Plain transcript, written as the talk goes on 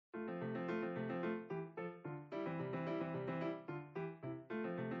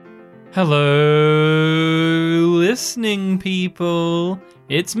Hello, listening people.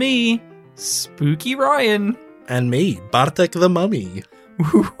 It's me, Spooky Ryan. And me, Bartek the Mummy.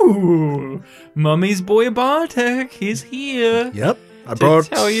 Ooh, Mummy's boy Bartek is here. Yep, I To brought...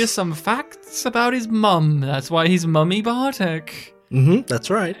 tell you some facts about his mum. That's why he's Mummy Bartek. That's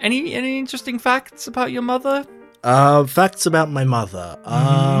right. Any interesting facts about your mother? Facts about my mother.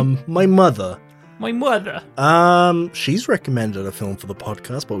 My mother. My mother. She's recommended a film for the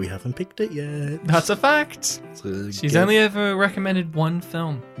podcast, but we haven't picked it yet. That's a fact. So She's only ever recommended one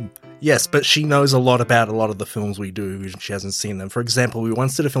film. Yes, but she knows a lot about a lot of the films we do, and she hasn't seen them. For example, we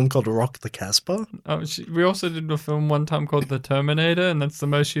once did a film called Rock the Casbah. Oh, we also did a film one time called The Terminator, and that's the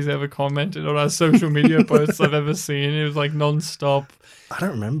most she's ever commented on our social media posts I've ever seen. It was like non-stop. I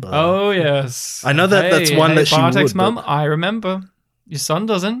don't remember. Oh, yes. I know that's one that she Bartek's would, mum, but- I remember. Your son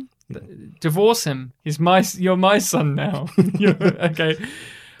doesn't. Divorce him. You're my son now. Okay.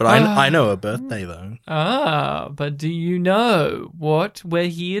 But I know her birthday, though. But do you know what we're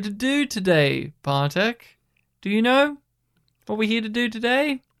here to do today, Bartek? Do you know what we're here to do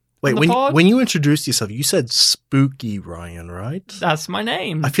today? Wait, on the pod? when you introduced yourself, you said Spooky Ryan, right? That's my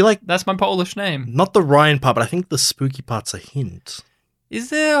name. I feel like That's my Polish name. not the Ryan part, but I think the spooky part's a hint. Is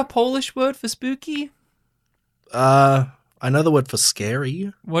there a Polish word for spooky? I know the word for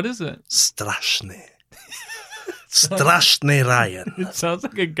scary. What is it? Straszny. Straszny Ryan. It sounds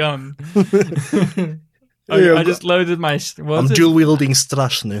like a gun. Yeah, I just loaded my... I'm dual wielding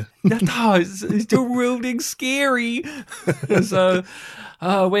straszny. No, it's dual wielding scary. So,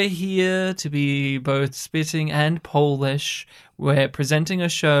 we're here to be both spitting and Polish. We're presenting a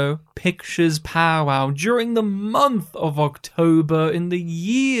show, Pictures Powwow, during the month of October in the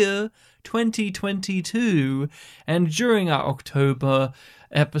year 2022. And during our October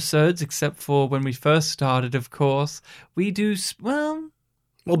episodes, except for when we first started, of course, we do, Well,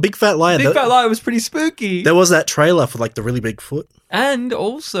 Big Fat Liar. Big Fat Liar was pretty spooky. There was that trailer for like the really big foot. And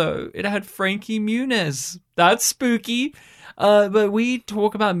also, it had Frankie Muniz. That's spooky. But we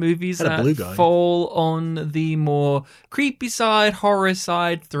talk about movies Had a blue that guy. fall on the more creepy side, horror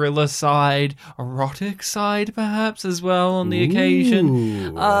side, thriller side, erotic side, perhaps, as well on the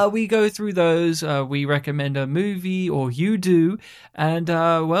occasion. We go through those. We recommend a movie, or you do. And,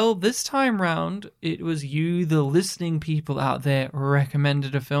 well, this time round, it was you, the listening people out there,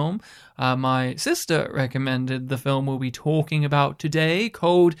 recommended a film. My sister recommended the film we'll be talking about today,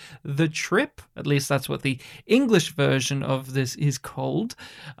 called The Trip. At least that's what the English version of this is called.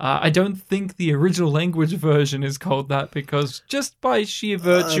 I don't think the original language version is called that, because just by sheer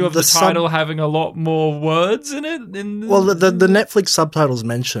virtue of the title having a lot more words in it. Well, the Netflix subtitles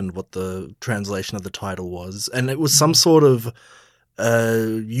mentioned what the translation of the title was, and it was some sort of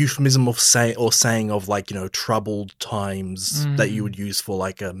euphemism of saying of, like, you know, troubled times that you would use for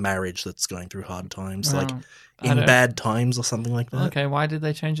like a marriage that's going through hard times, like in bad times or something like that. Okay, why did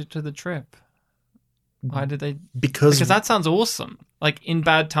they change it to The Trip? Why did they? Because that sounds awesome. Like, in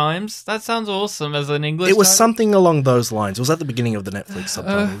bad times, that sounds awesome as an English. it was title. something along those lines. It was at the beginning of the Netflix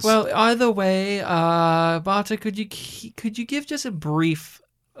subtitles. Well, either way, Barta, could you give just a brief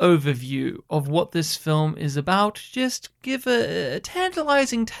overview of what this film is about? Just give a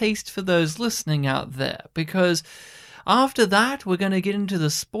tantalizing taste for those listening out there, because after that, we're going to get into the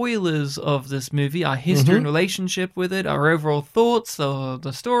spoilers of this movie, our history and relationship with it, our overall thoughts,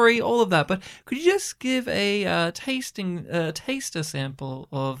 the story, all of that. But could you just give a taster sample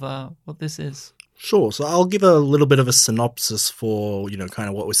of what this is? Sure. So I'll give a little bit of a synopsis for, you know, kind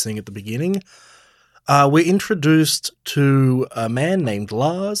of what we're seeing at the beginning. We're introduced to a man named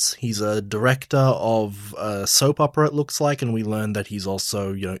Lars. He's a director of a soap opera, it looks like, and we learn that he's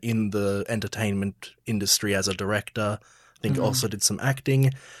also, you know, in the entertainment industry as a director. I think also did some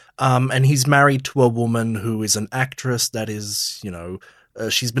acting. And he's married to a woman who is an actress that is, you know,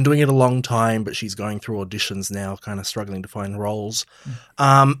 she's been doing it a long time, but she's going through auditions now, kind of struggling to find roles.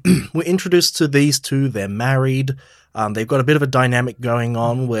 We're introduced to these two. They're married. They've got a bit of a dynamic going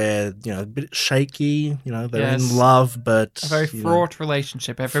on where, you know, a bit shaky, you know, they're in love, but... A very fraught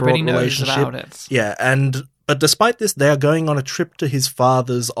relationship. Everybody knows about it. Yeah, but despite this, they are going on a trip to his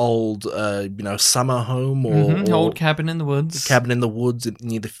father's old, you know, summer home or old cabin in the woods. Cabin in the woods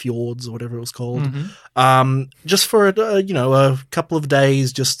near the fjords or whatever it was called. Just for, you know, a couple of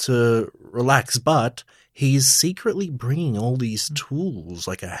days just to relax. But he's secretly bringing all these tools,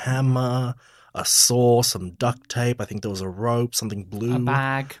 like a hammer, a saw, some duct tape. I think there was a rope, something blue. A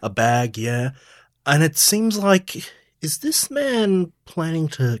bag. A bag, yeah. And it seems like Is this man planning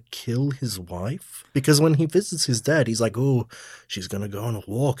to kill his wife? Because when he visits his dad, he's like, oh, she's going to go on a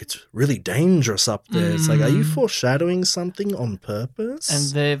walk. It's really dangerous up there. It's like, are you foreshadowing something on purpose?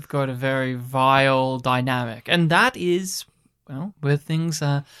 And they've got a very vile dynamic. And that is, well, where things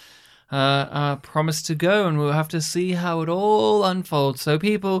are promised to go, and we'll have to see how it all unfolds. So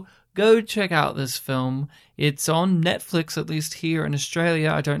people, go check out this film. It's on Netflix, at least here in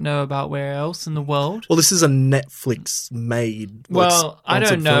Australia. I don't know about where else in the world. Well, this is a Netflix-made I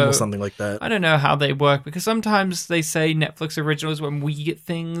don't know, film or something like that. I don't know how they work, because sometimes they say Netflix originals when we get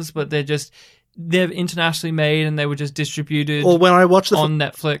things, but they're internationally made and they were just distributed when I watched on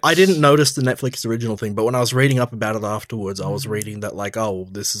Netflix. I didn't notice the Netflix original thing, but when I was reading up about it afterwards, I was reading that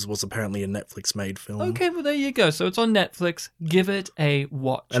this was apparently a Netflix-made film. Okay, well, there you go. So it's on Netflix. Give it a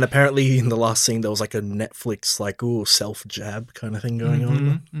watch. And apparently in the last scene, there was like a Netflix, self-jab kind of thing going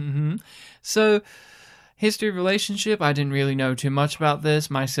on. Mm-hmm. So, history of relationship, I didn't really know too much about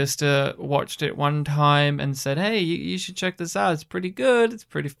this. My sister watched it one time and said, hey, you should check this out. It's pretty good. It's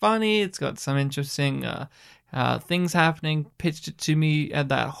pretty funny. It's got some interesting things happening. Pitched it to me at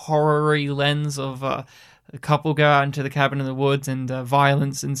that horror-y lens of a couple go out into the cabin in the woods and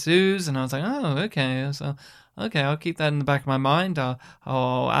violence ensues. And I was like, oh, okay. So, okay, I'll keep that in the back of my mind.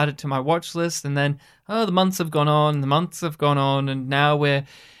 I'll add it to my watch list. And then, the months have gone on, and now we're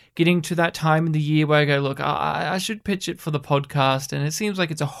getting to that time in the year where I go, look, I should pitch it for the podcast, and it seems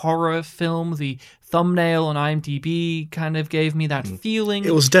like it's a horror film. The thumbnail on IMDb kind of gave me that feeling.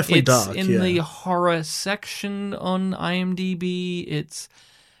 It was definitely dark, in the horror section on IMDb. It's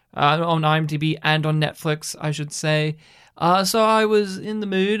on IMDb and on Netflix, I should say. So I was in the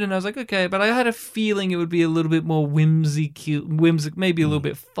mood, and I was like, okay, but I had a feeling it would be a little bit more whimsical, maybe a little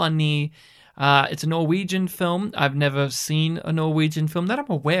bit funny. It's a Norwegian film. I've never seen a Norwegian film that I'm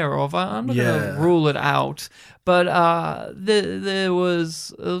aware of. I'm not going to rule it out. But there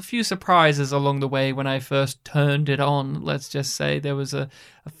was a few surprises along the way when I first turned it on. Let's just say there was a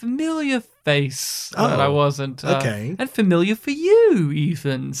familiar face that I wasn't. Okay. And familiar for you,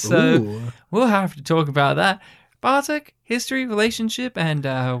 Ethan. So we'll have to talk about that. Bartek, history, relationship,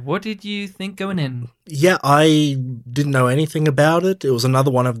 and what did you think going in? Yeah, I didn't know anything about it. It was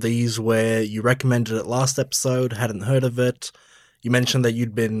another one of these where you recommended it last episode, hadn't heard of it. You mentioned that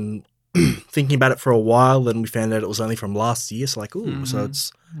you'd been thinking about it for a while, and we found out it was only from last year. So so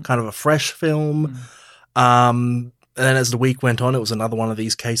it's kind of a fresh film. And then as the week went on, it was another one of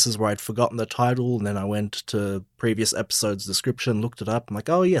these cases where I'd forgotten the title, and then I went to previous episode's description, looked it up. I'm like,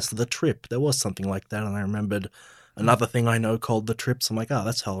 oh, yes, The Trip. There was something like that, and I remembered another thing I know called The Trip. So I'm like, oh,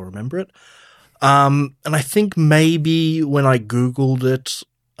 that's how I'll remember it. And I think maybe when I Googled it,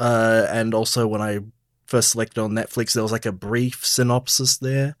 and also when I first selected on Netflix, there was like a brief synopsis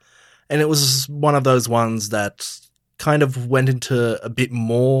there. And it was one of those ones that kind of went into a bit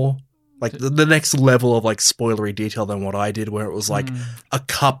more, like the next level of like spoilery detail than what I did, where it was like a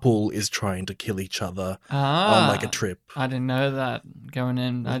couple is trying to kill each other on like a trip. I didn't know that going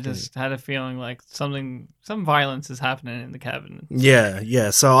in. Okay. I just had a feeling like some violence is happening in the cabin. Yeah.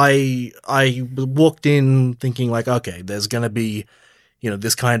 So I walked in thinking like, okay, there's going to be,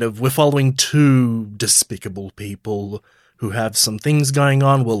 this kind of, we're following two despicable people who have some things going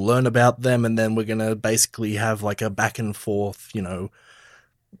on. We'll learn about them, and then we're going to basically have like a back and forth,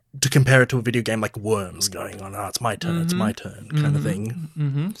 to compare it to a video game like Worms going on. Oh, it's my turn, it's my turn kind of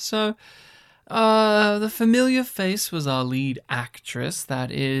thing. So, the familiar face was our lead actress.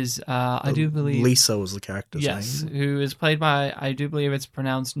 That is, I do believe... Lisa was the character's name. Yes, who is played by, I do believe it's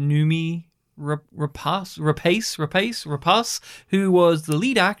pronounced Noomi Rapace, who was the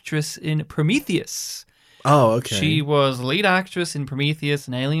lead actress in Prometheus. Oh, okay. She was the lead actress in Prometheus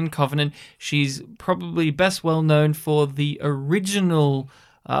and Alien Covenant. She's probably best well known for the original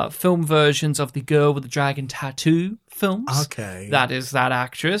film versions of the Girl with the Dragon Tattoo films. Okay. That is that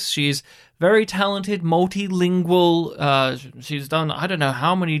actress. She's very talented, multilingual. She's done, I don't know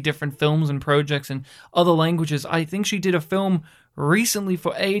how many different films and projects in other languages. I think she did a film recently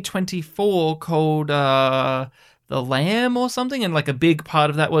for A24 called The Lamb or something, and like a big part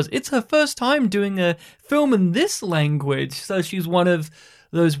of that was it's her first time doing a film in this language. So she's one of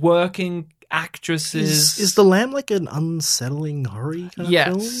those working actresses. Is The Lamb like an unsettling horror kind of film?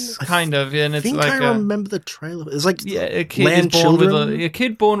 Yes, kind of. And it's like I remember the trailer. It's like a kid lamb is born children. with a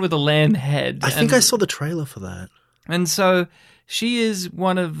kid born with a lamb head. I think I saw the trailer for that. And so she is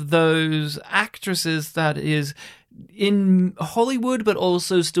one of those actresses that is in Hollywood, but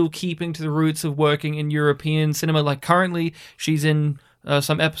also still keeping to the roots of working in European cinema. Like currently, she's in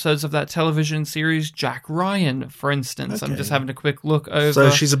some episodes of that television series Jack Ryan, for instance. I'm Okay. just having a quick look over. So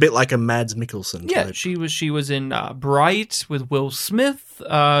she's a bit like a Mads Mikkelsen Yeah, type. she was in Bright with Will Smith.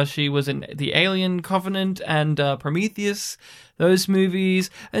 She was in The Alien Covenant and Prometheus, those movies.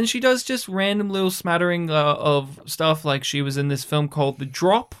 And she does just random little smattering of stuff, like she was in this film called The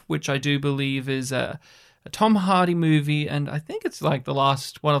Drop, which I do believe is a Tom Hardy movie, and I think it's like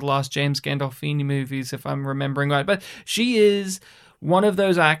one of the last James Gandolfini movies, if I'm remembering right. But she is one of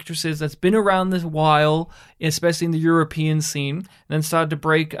those actresses that's been around this while, especially in the European scene, and then started to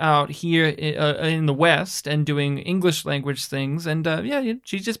break out here in the West and doing English language things. And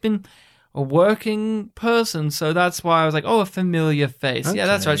she's just been a working person, so that's why I was like, oh, a familiar face. Okay. Yeah,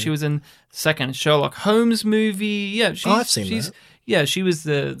 that's right. She was in the second Sherlock Holmes movie. Yeah, I've seen that. Yeah, she was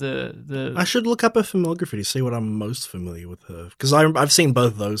the. I should look up her filmography to see what I'm most familiar with her, because I've seen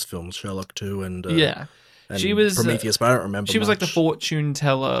both those films, Sherlock 2 and and she was Prometheus, but I don't remember. She was much. like the fortune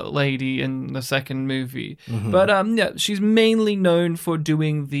teller lady in the second movie, but she's mainly known for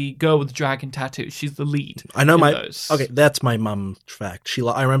doing the girl with the dragon tattoo. She's the lead. I know those. Okay, that's my mum fact.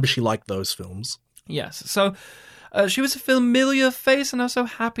 I remember she liked those films. Yes, so. She was a familiar face, and I was so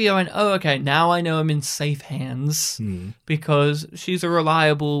happy. I went, oh, okay, now I know I'm in safe hands, because she's a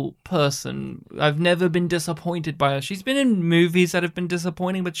reliable person. I've never been disappointed by her. She's been in movies that have been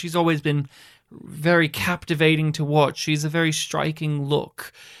disappointing, but she's always been very captivating to watch. She's a very striking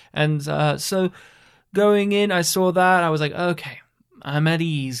look. And so going in, I saw that. I was like, okay, I'm at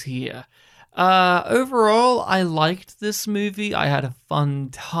ease here. Overall, I liked this movie. I had a fun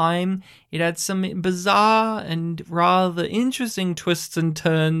time. It had some bizarre and rather interesting twists and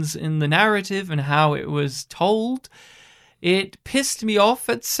turns in the narrative and how it was told. It pissed me off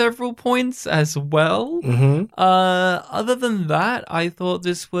at several points as well. Other than that, I thought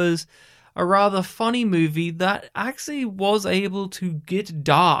this was a rather funny movie that actually was able to get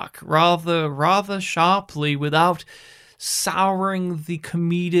dark rather sharply without souring the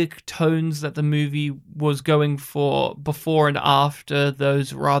comedic tones that the movie was going for before and after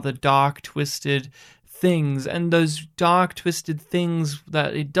those rather dark, twisted things. And those dark, twisted things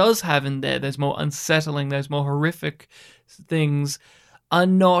that it does have in there, those more unsettling, those more horrific things, are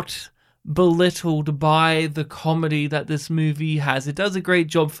not belittled by the comedy that this movie has. It does a great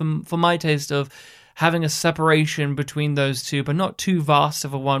job, for my taste, of having a separation between those two, but not too vast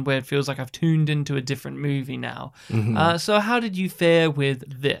of a one where it feels like I've tuned into a different movie now. So how did you fare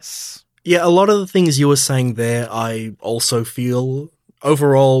with this? Yeah, a lot of the things you were saying there, I also feel.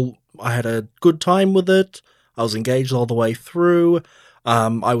 Overall, I had a good time with it. I was engaged all the way through.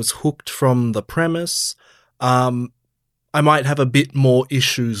 I was hooked from the premise. I might have a bit more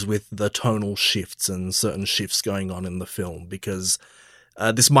issues with the tonal shifts and certain shifts going on in the film, because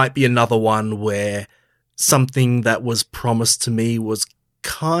this might be another one where something that was promised to me was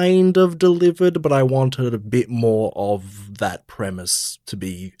kind of delivered, but I wanted a bit more of that premise to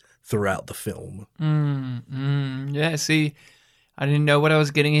be throughout the film. Yeah, see, I didn't know what I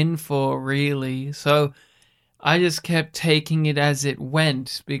was getting in for, really. So I just kept taking it as it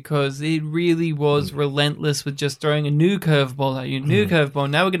went, because it really was relentless with just throwing a new curveball at you. New curveball.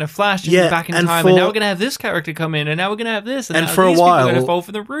 Now we're going to flash back in time, and now we're going to have this character come in, and now we're going to have this, and now for these a while, people are going to fall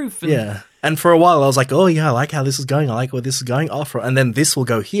from the roof. And, and for a while I was like, oh yeah, I like how this is going. I like where this is going. And then this will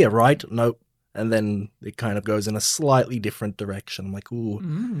go here, right? Nope. And then it kind of goes in a slightly different direction. I'm like, ooh,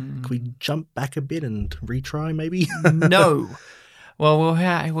 can we jump back a bit and retry maybe? No. Well, we'll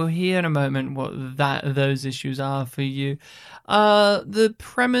hear in a moment what those issues are for you. The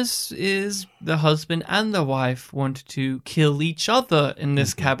premise is the husband and the wife want to kill each other in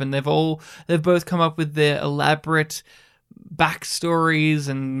this cabin. They've both come up with their elaborate backstories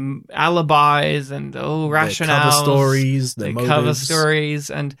and alibis and rationales. Their cover stories,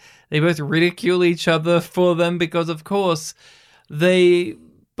 and they both ridicule each other for them because, of course, they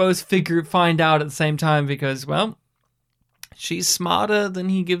both find out at the same time because, well, she's smarter than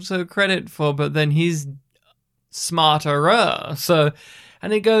he gives her credit for, but then he's smarterer. So,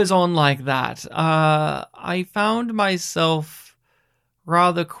 and it goes on like that. I found myself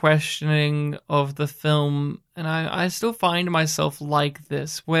rather questioning of the film, and I still find myself like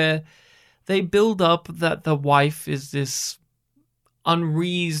this, where they build up that the wife is this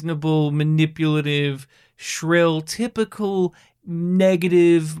unreasonable, manipulative, shrill, typical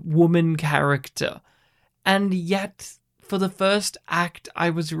negative woman character. And yet, for the first act, I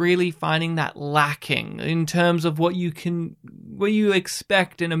was really finding that lacking in terms of what you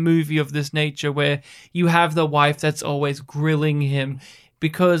expect in a movie of this nature, where you have the wife that's always grilling him,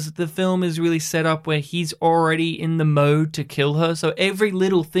 because the film is really set up where he's already in the mode to kill her. So every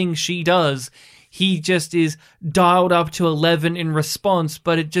little thing she does, he just is dialed up to 11 in response,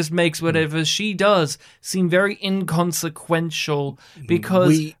 but it just makes whatever she does seem very inconsequential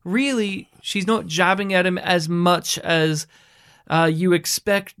because really she's not jabbing at him as much as you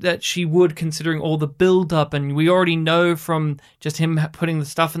expect that she would, considering all the build-up, and we already know from just him putting the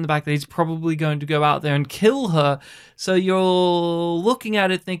stuff in the back that he's probably going to go out there and kill her. So you're looking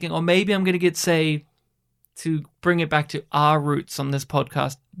at it thinking, oh, maybe I'm going to get, say, to bring it back to our roots on this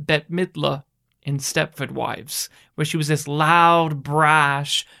podcast, Bette Midler in Stepford Wives, where she was this loud,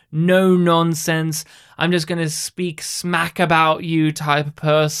 brash, no-nonsense, I'm just going to speak smack about you type of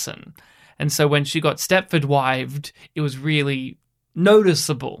person. And so when she got Stepford Wived, it was really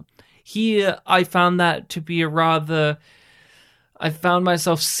noticeable. Here, I found that to be I found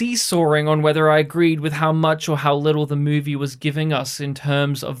myself seesawing on whether I agreed with how much or how little the movie was giving us in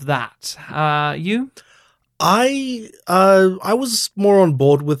terms of that. You? I was more on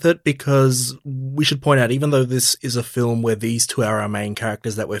board with it because we should point out, even though this is a film where these two are our main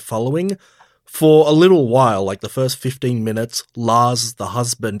characters that we're following, for a little while, like the first 15 minutes, Lars, the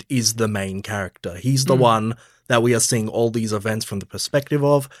husband, is the main character. He's the one that we are seeing all these events from the perspective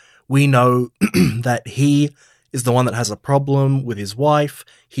of. We know that he is the one that has a problem with his wife.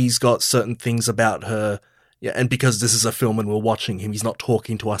 He's got certain things about her. Yeah, and because this is a film and we're watching him, he's not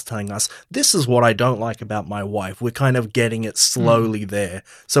talking to us, telling us, this is what I don't like about my wife. We're kind of getting it slowly there.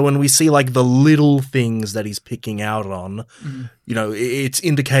 So when we see like the little things that he's picking out on, you know, it's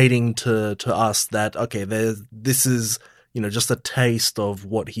indicating to us that, okay, this is, you know, just a taste of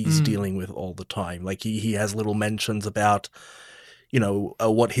what he's dealing with all the time. Like he has little mentions about, you know,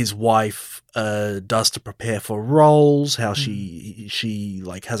 what his wife does to prepare for roles, how she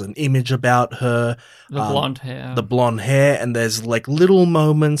like has an image about her. The blonde hair. And there's like little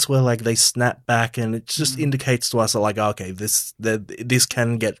moments where like they snap back and it just indicates to us that like, okay, this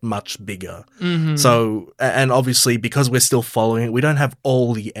can get much bigger. So, and obviously because we're still following it, we don't have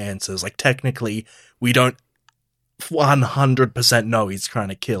all the answers. Like technically we don't 100% know he's trying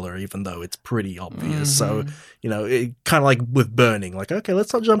to kill her, even though it's pretty obvious. So, you know, it kind of like with Burning, like, okay,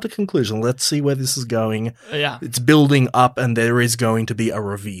 let's not jump to conclusion. Let's see where this is going. Yeah. It's building up and there is going to be a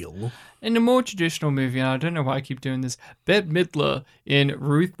reveal. In a more traditional movie, and I don't know why I keep doing this, Bette Midler in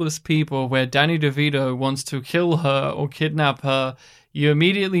Ruthless People, where Danny DeVito wants to kill her or kidnap her, you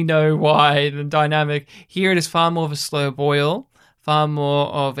immediately know why, the dynamic. Here it is far more of a slow boil, far more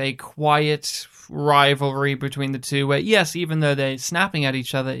of a quiet rivalry between the two, where yes, even though they're snapping at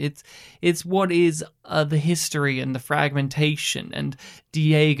each other, it's what is the history and the fragmentation and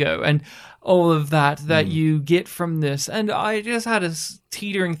Diego and all of that you get from this. And I just had a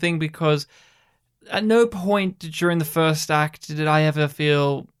teetering thing because at no point during the first act did I ever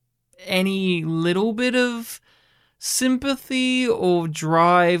feel any little bit of sympathy or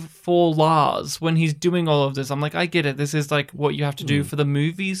drive for Lars when he's doing all of this. I'm like, I get it. This is like what you have to do for the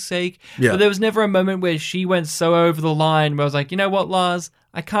movie's sake. Yeah. But there was never a moment where she went so over the line where I was like, you know what, Lars?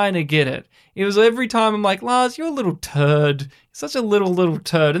 I kind of get it. It was every time I'm like, Lars, you're a little turd. You're such a little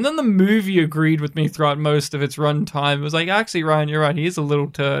turd. And then the movie agreed with me throughout most of its runtime. It was like, actually, Ryan, you're right. He is a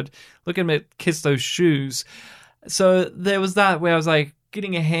little turd. Look at him kiss those shoes. So there was that where I was like,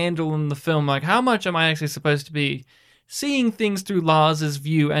 getting a handle on the film, like how much am I actually supposed to be seeing things through Lars's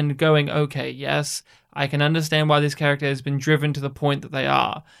view and going, okay, yes, I can understand why this character has been driven to the point that they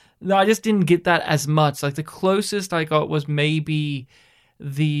are. No, I just didn't get that as much. Like the closest I got was maybe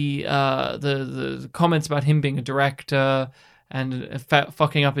the comments about him being a director and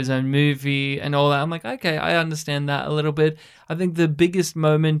fucking up his own movie and all that. I'm like, okay, I understand that a little bit. I think the biggest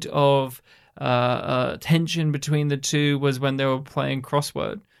moment of tension between the two was when they were playing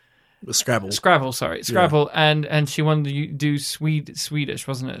crossword. Scrabble, yeah. and she wanted to do Swedish,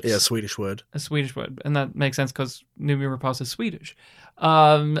 wasn't it? Yeah, Swedish word. A Swedish word, and that makes sense because Noomi Rapace is Swedish.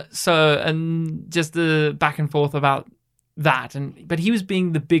 So and just the back and forth about that, but he was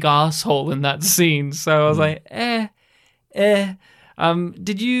being the big asshole in that scene. So I was like, How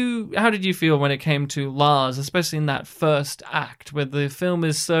did you feel when it came to Lars, especially in that first act, where the film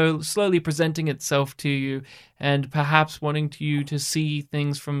is so slowly presenting itself to you and perhaps wanting you to see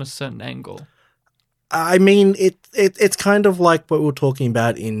things from a certain angle? I mean, it's kind of like what we were talking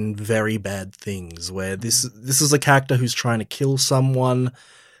about in Very Bad Things, where this is a character who's trying to kill someone.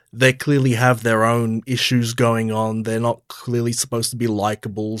 They clearly have their own issues going on. They're not clearly supposed to be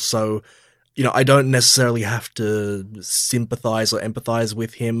likable, so you know, I don't necessarily have to sympathize or empathize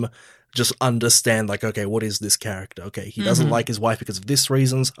with him. Just understand, like, okay, what is this character? Okay, he doesn't like his wife because of this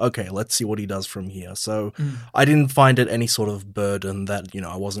reasons. Okay, let's see what he does from here. So I didn't find it any sort of burden that, you know,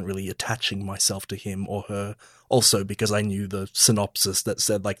 I wasn't really attaching myself to him or her. Also, because I knew the synopsis that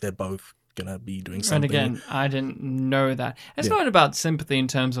said, like, they're both gonna be doing And something. again, I didn't know that. It's not about sympathy in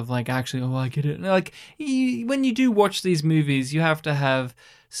terms of like actually, I get it. Like when you do watch these movies, you have to have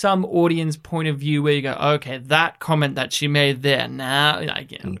some audience point of view where you go, okay, that comment that she made there. Now,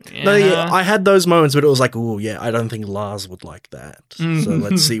 No, yeah, I had those moments, but it was like, oh yeah, I don't think Lars would like that. So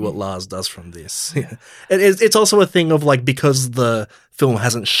let's see what Lars does from this. It's also a thing of like, because the film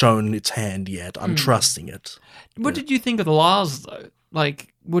hasn't shown its hand yet, I'm trusting it. What did you think of Lars though?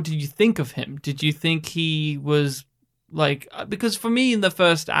 Like, what did you think of him? Did you think he was like? Because for me, in the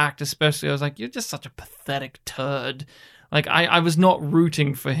first act, especially, I was like, you're just such a pathetic turd. Like, I was not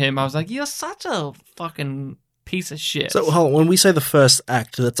rooting for him. I was like, you're such a fucking piece of shit. So, hold on, when we say the first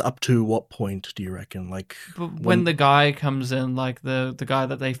act, that's up to what point do you reckon? Like, when the guy comes in, like the guy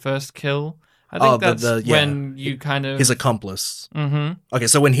that they first kill. I think that's when you kind of... His accomplice. Mm-hmm. Okay,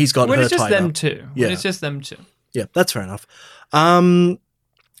 so when he's got her tied up. When it's just them two. Yeah. When it's just them two. Yeah, that's fair enough.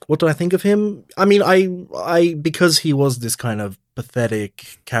 What do I think of him? I mean, I because he was this kind of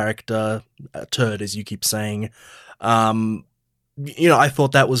pathetic character, turd, as you keep saying, I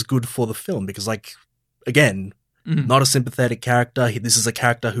thought that was good for the film because, like, again, not a sympathetic character. This is a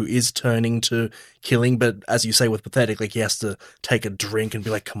character who is turning to killing, but as you say with pathetic, like, he has to take a drink and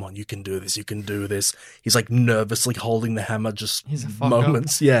be like, come on, you can do this, you can do this. He's like nervously holding the hammer, just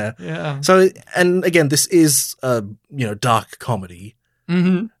moments. Yeah. So, and again, this is a, dark comedy.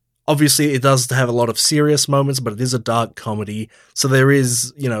 Mm-hmm. Obviously, it does have a lot of serious moments, but it is a dark comedy. So there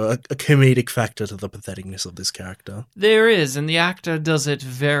is, a comedic factor to the patheticness of this character. There is, and the actor does it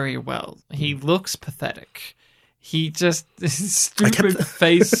very well. He looks pathetic. He just, his stupid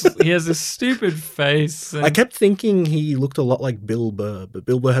face, he has a stupid face. I kept thinking he looked a lot like Bill Burr, but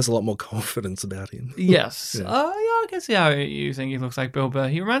Bill Burr has a lot more confidence about him. Yes. I can see how you think he looks like Bill Burr.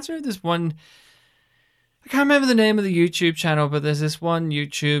 He reminds me of this one... I can't remember the name of the YouTube channel, but there's this one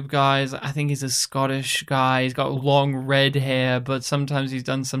YouTube guy. I think he's a Scottish guy. He's got long red hair, but sometimes he's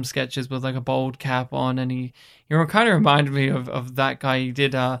done some sketches with like a bald cap on, and he kind of reminded me of that guy. He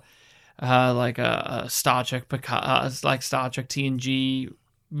did like a Star Trek like Star Trek TNG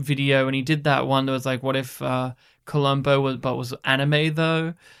video, and he did that one that was like, what if Columbo was anime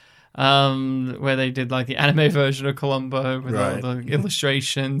though? Where they did like the anime version of Columbo with all the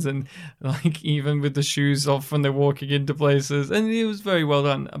illustrations and like even with the shoes off when they're walking into places, and it was very well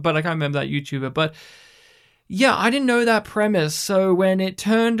done. But I can't remember that YouTuber. But yeah, I didn't know that premise. So when it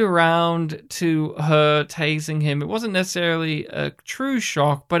turned around to her tasing him, it wasn't necessarily a true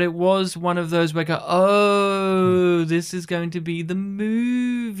shock, but it was one of those where I go, oh, this is going to be the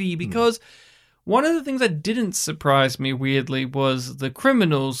movie, because one of the things that didn't surprise me, weirdly, was the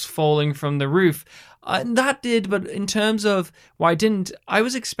criminals falling from the roof. That did, but in terms of why didn't, I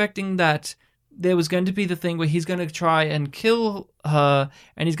was expecting that there was going to be the thing where he's going to try and kill her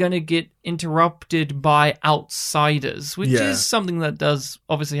and he's going to get interrupted by outsiders, which is something that does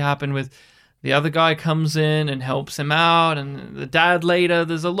obviously happen with the other guy comes in and helps him out, and the dad later.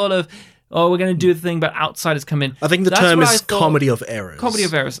 There's a lot of... we're going to do the thing, but outsiders come in. I think the term is comedy of errors. Comedy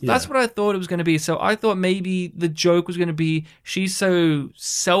of errors. Yeah. That's what I thought it was going to be. So I thought maybe the joke was going to be she's so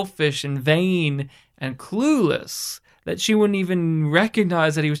selfish and vain and clueless that she wouldn't even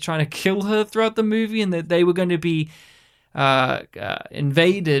recognize that he was trying to kill her throughout the movie, and that they were going to be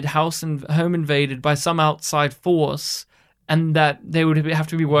invaded, home invaded by some outside force, and that they would have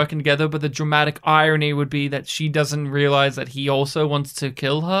to be working together, but the dramatic irony would be that she doesn't realize that he also wants to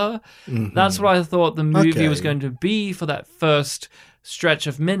kill her. Mm-hmm. That's what I thought the movie was going to be for that first stretch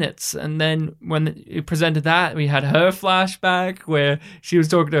of minutes. And then when it presented that, we had her flashback where she was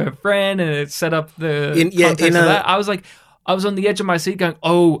talking to her friend, and it set up the context of that. I was on the edge of my seat going,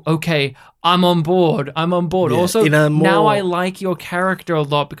 oh, okay, I'm on board. Yeah, also, now I like your character a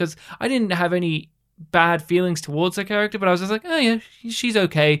lot, because I didn't have any bad feelings towards her character, but I was just like, oh yeah, she's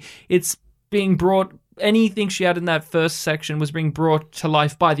okay. It's being brought, anything she had in that first section was being brought to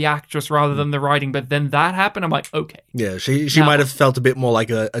life by the actress rather than the writing, but then that happened, I'm like, okay. Yeah, she might have felt a bit more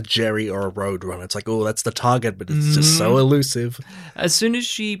like a Jerry or a Roadrunner. It's like, oh, that's the target, but it's just so elusive. As soon as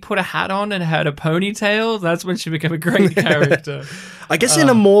she put a hat on and had a ponytail, that's when she became a great character. I guess in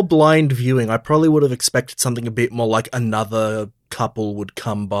a more blind viewing, I probably would have expected something a bit more like another couple would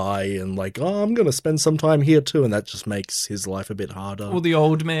come by and like, oh, I'm going to spend some time here too, and that just makes his life a bit harder. Or the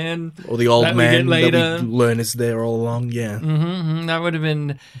old man. Or the old man that we learn is there all along, yeah. Mm-hmm. That would have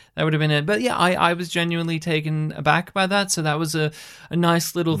been it. But yeah, I was genuinely taken aback by that, so that was a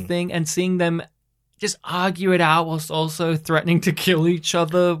nice little thing, and seeing them just argue it out whilst also threatening to kill each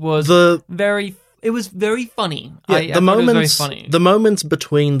other was very funny. Yeah, the moments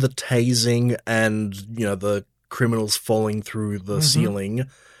between the tasing and, the criminals falling through the ceiling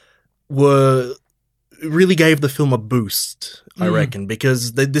really gave the film a boost, I reckon,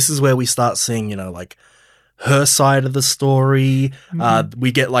 because this is where we start seeing, you know, like her side of the story.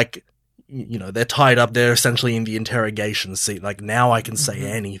 We get like, you know, they're tied up. They're essentially in the interrogation seat. Like, now I can say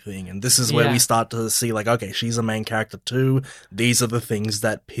anything. And this is where we start to see, like, okay, she's a main character too. These are the things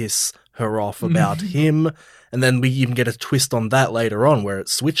that piss her off about him. And then we even get a twist on that later on where it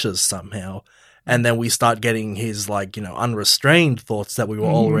switches somehow. And then we start getting his, like, you know, unrestrained thoughts that we were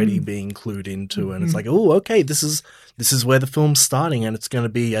already being clued into. And it's like, oh, okay, this is where the film's starting. And it's going to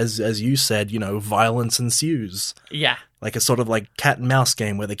be, as you said, you know, violence ensues. Yeah. Like a sort of like cat and mouse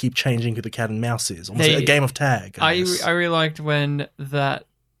game where they keep changing who the cat and mouse is. Almost like a game of tag. I really liked when that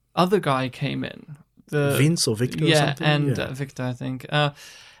other guy came in. Vince or Victor or something? And Victor, I think.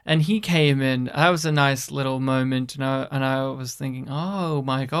 And he came in. That was a nice little moment. And I was thinking, oh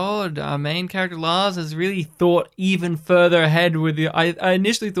my God, our main character Lars has really thought even further ahead with the. I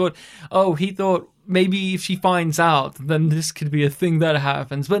initially thought, he thought maybe if she finds out, then this could be a thing that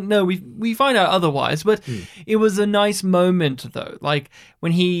happens. But no, we find out otherwise. But it was a nice moment, though. Like,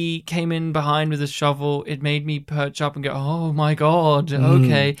 when he came in behind with a shovel, it made me perch up and go, oh my God,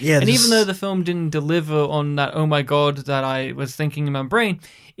 okay. Yeah, and even though the film didn't deliver on that, oh my God, that I was thinking in my brain,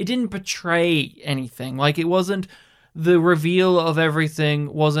 it didn't betray anything. Like, it wasn't... The reveal of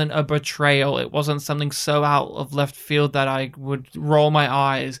everything wasn't a betrayal. It wasn't something so out of left field that I would roll my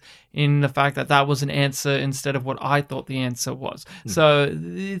eyes in the fact that that was an answer instead of what I thought the answer was. So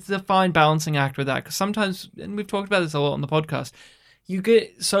it's a fine balancing act with that. Because sometimes, and we've talked about this a lot on the podcast, you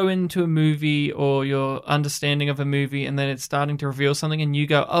get so into a movie or your understanding of a movie and then it's starting to reveal something and you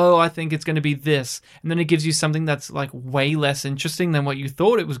go, oh, I think it's going to be this. And then it gives you something that's like way less interesting than what you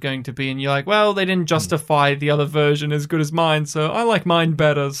thought it was going to be. And you're like, well, they didn't justify the other version as good as mine, so I like mine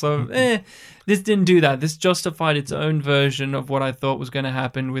better. So, this didn't do that. This justified its own version of what I thought was going to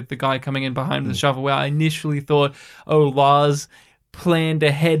happen with the guy coming in behind the shovel, where I initially thought, oh, Lars planned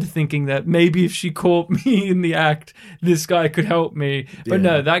ahead thinking that maybe if she caught me in the act, this guy could help me. But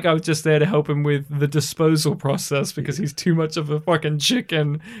no, that guy was just there to help him with the disposal process because he's too much of a fucking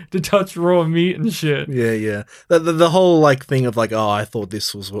chicken to touch raw meat and shit. Yeah. The whole like thing of like, oh, I thought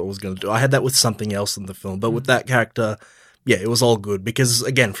this was what I was going to do. I had that with something else in the film, but with that character, yeah, it was all good because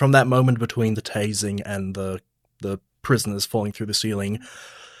again, from that moment between the tasing and the prisoners falling through the ceiling,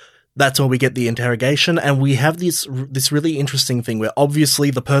 that's when we get the interrogation, and we have this really interesting thing where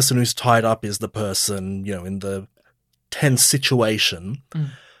obviously the person who's tied up is the person, you know, in the tense situation.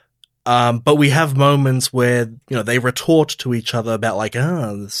 But we have moments where, you know, they retort to each other about like,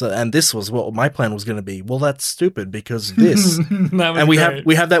 and this was what my plan was going to be. Well, that's stupid because this, and we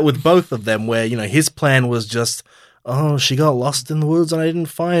have that with both of them where, you know, his plan was just, oh, she got lost in the woods and I didn't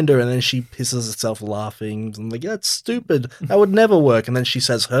find her. And then she pisses herself laughing. I'm like, that's stupid. That would never work. And then she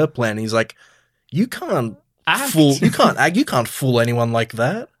says her plan. He's like, you can't fool anyone like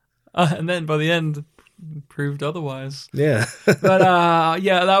that. And then by the end, proved otherwise. Yeah. But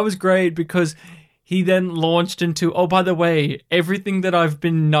yeah, that was great because he then launched into, oh, by the way, everything that I've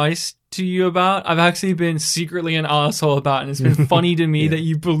been nice to you about, I've actually been secretly an asshole about, and it's been funny to me that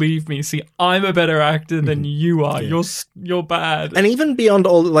you believe me. See, I'm a better actor than you are. You're bad. And even beyond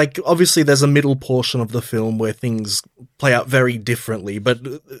all, like, obviously there's a middle portion of the film where things play out very differently, but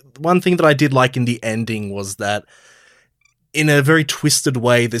one thing that I did like in the ending was that in a very twisted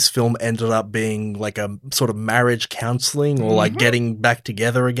way, this film ended up being like a sort of marriage counseling or like getting back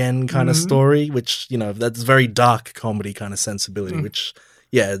together again kind of story, which, you know, that's very dark comedy kind of sensibility, which,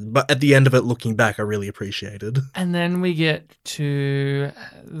 yeah, but at the end of it, looking back, I really appreciated. And then we get to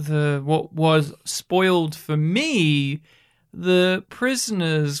what was spoiled for me, the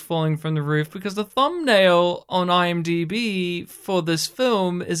prisoners falling from the roof, because the thumbnail on IMDb for this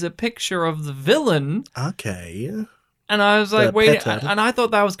film is a picture of the villain. Okay. And I was like, wait, and I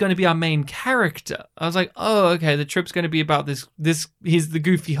thought that was going to be our main character. I was like, oh, okay, the trip's going to be about this, he's the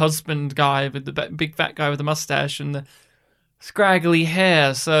goofy husband guy with the big fat guy with the mustache and the scraggly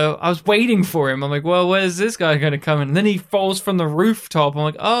hair. So I was waiting for him. I'm like, well, where's this guy going to come in? And then he falls from the rooftop. I'm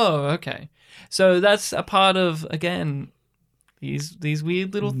like, oh, okay. So that's a part of, again, these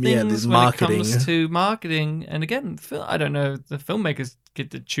weird little things when it comes to marketing. And again, I don't know, the filmmakers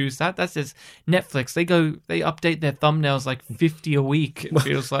get to choose that. That's just Netflix. They update their thumbnails like 50 a week, it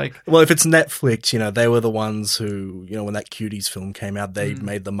feels like. Well, if it's Netflix, you know, they were the ones who, you know, when that Cuties film came out, they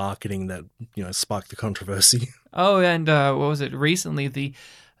made the marketing that, you know, sparked the controversy. Oh, and what was it? Recently, the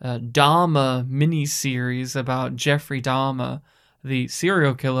Dahmer miniseries about Jeffrey Dahmer the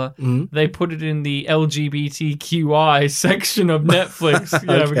serial killer, they put it in the LGBTQI section of Netflix.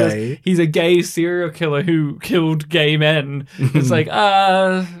 Yeah, because he's a gay serial killer who killed gay men. It's like,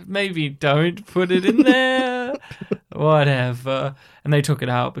 maybe don't put it in there. Whatever. And they took it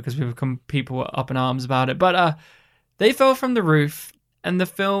out because people were up in arms about it. But they fell from the roof, and the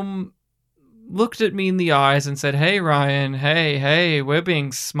film looked at me in the eyes and said, hey, Ryan, hey, we're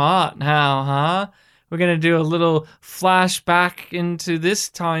being smart now, huh? We're going to do a little flashback into this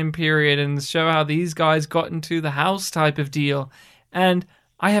time period and show how these guys got into the house type of deal. And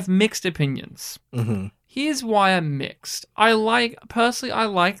I have mixed opinions. Mm-hmm. Here's why I'm mixed. I like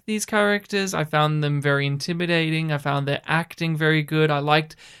these characters. I found them very intimidating. I found their acting very good. I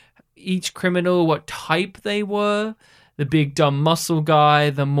liked each criminal, what type they were. The big dumb muscle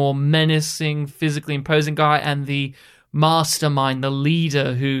guy, the more menacing, physically imposing guy, and the mastermind, the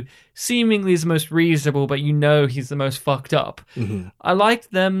leader, who seemingly is the most reasonable, but he's the most fucked up. Mm-hmm. I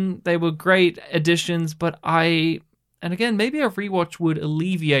liked them. They were great additions, but and again, maybe a rewatch would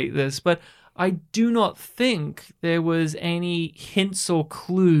alleviate this, but I do not think there was any hints or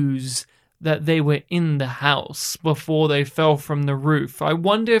clues that they were in the house before they fell from the roof. I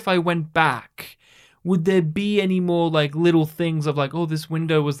wonder if I went back, would there be any more like little things of like, oh, this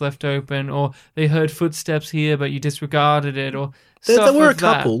window was left open, or they heard footsteps here, but you disregarded it, or there were a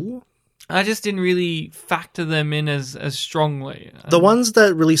couple. I just didn't really factor them in as strongly. The ones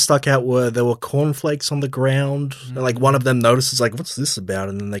that really stuck out were there were cornflakes on the ground. And like one of them notices like, what's this about?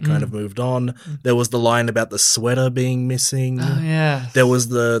 And then they kind of moved on. There was the line about the sweater being missing. Oh, yeah. There was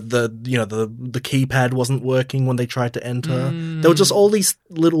the keypad wasn't working when they tried to enter. There were just all these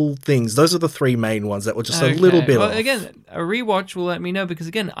little things. Those are the three main ones that were just a little bit off. Again, a rewatch will let me know, because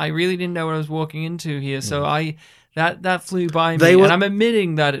again, I really didn't know what I was walking into here. So That flew by me, and I'm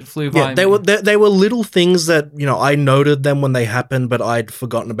admitting that it flew by me. They were little things that, I noted them when they happened, but I'd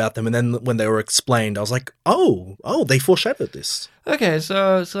forgotten about them, and then when they were explained, I was like, oh, they foreshadowed this. Okay,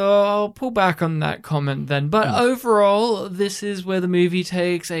 so I'll pull back on that comment then. But overall, this is where the movie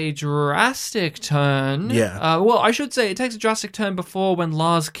takes a drastic turn. Yeah. Well, I should say it takes a drastic turn before when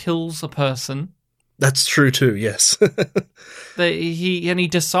Lars kills a person. That's true too, yes. He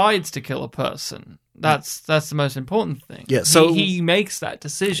decides to kill a person. That's the most important thing. Yeah, so he makes that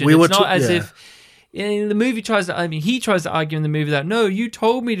decision. It's not as if the movie tries to. I mean, he tries to argue in the movie that no, you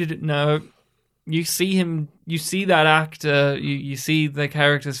told me to. No, you see him. You see that actor. You see the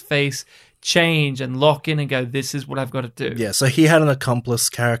character's face change and lock in and go, "This is what I've got to do." Yeah. So he had an accomplice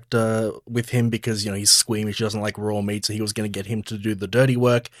character with him because he's squeamish. He doesn't like raw meat, so he was going to get him to do the dirty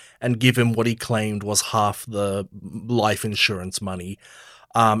work and give him what he claimed was half the life insurance money.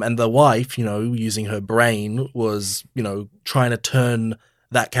 And the wife, using her brain, was, trying to turn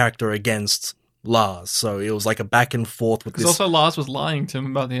that character against Lars. So it was like a back and forth with this. Because also Lars was lying to him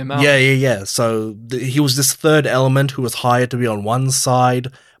about the amount. Yeah. So he was this third element who was hired to be on one side,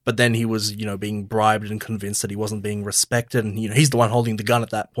 but then he was, being bribed and convinced that he wasn't being respected. And, he's the one holding the gun at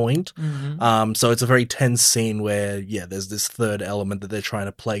that point. Mm-hmm. So it's a very tense scene where, there's this third element that they're trying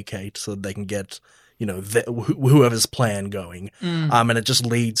to placate so that they can get whoever's plan going. And it just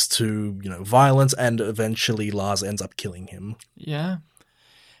leads to, violence, and eventually Lars ends up killing him. Yeah.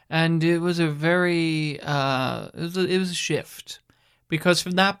 And it was a very, it was a shift. Because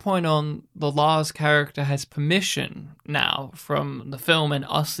from that point on, the Lars character has permission now from the film and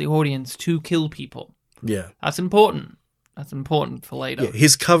us, the audience, to kill people. Yeah. That's important. That's important for later. Yeah,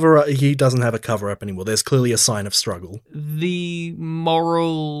 his cover-up, he doesn't have a cover-up anymore. There's clearly a sign of struggle. The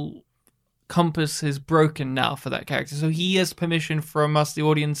moral compass is broken now for that character, so he has permission from us, the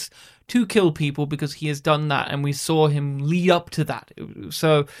audience, to kill people because he has done that, and we saw him lead up to that.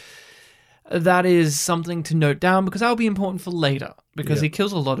 So that is something to note down, because that will be important for later, because he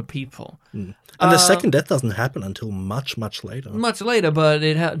kills a lot of people. And the second death doesn't happen until much, much later. Much later, but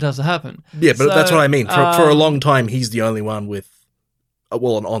it does happen. Yeah, but that's what I mean. For a long time, he's the only one with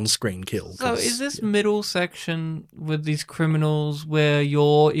an on-screen kill. So is this middle section with these criminals where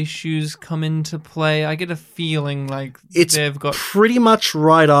your issues come into play? I get a feeling like they've got... pretty much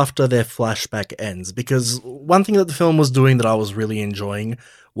right after their flashback ends, because one thing that the film was doing that I was really enjoying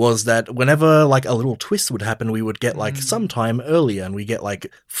was that whenever like a little twist would happen, we would get like some time earlier, and we get like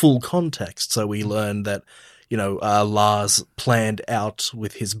full context. So we learned that Lars planned out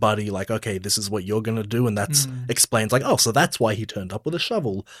with his buddy, like, okay, this is what you're going to do. And that's explains like, oh, so that's why he turned up with a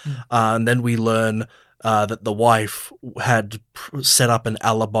shovel. And then we learn that the wife had set up an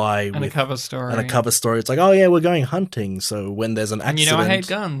alibi and with a cover story. And a cover story. It's like, oh yeah, we're going hunting. So when there's an accident, I hate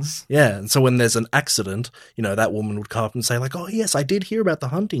guns. Yeah. And so when there's an accident, that woman would come up and say like, oh yes, I did hear about the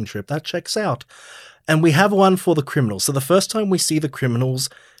hunting trip. That checks out. And we have one for the criminals. So the first time we see the criminals,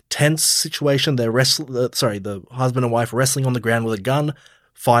 tense situation, the husband and wife wrestling on the ground with a gun,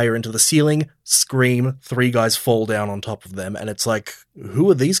 fire into the ceiling, scream, 3 guys fall down on top of them, and it's like, who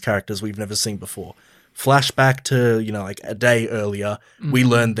are these characters we've never seen before? Flashback to, like a day earlier, we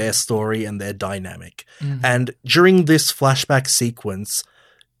learned their story and their dynamic. And during this flashback sequence,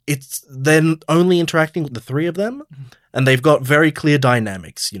 it's then only interacting with the 3 of them, and they've got very clear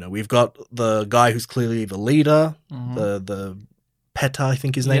dynamics. We've got the guy who's clearly the leader, the Peter, I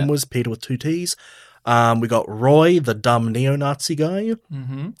think his name was, Peter with 2 T's. We got Roy, the dumb neo-Nazi guy.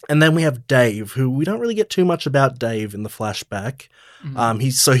 And then we have Dave, who we don't really get too much about Dave in the flashback.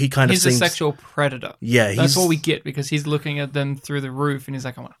 He's a sexual predator. Yeah. That's what we get, because he's looking at them through the roof and he's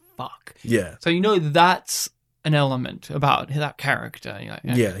like, I want to fuck. Yeah. So that's an element about that character. You're like,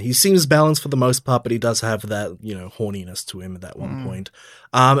 yeah, he seems balanced for the most part, but he does have that, horniness to him at that one point.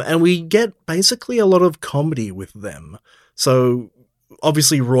 And we get basically a lot of comedy with them. So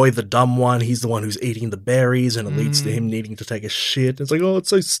obviously Roy, the dumb one, he's the one who's eating the berries, and it leads to him needing to take a shit. It's like, oh, it's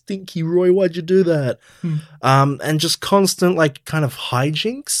so stinky, Roy, why'd you do that? And just constant, kind of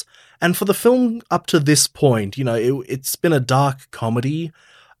hijinks. And for the film up to this point, it's been a dark comedy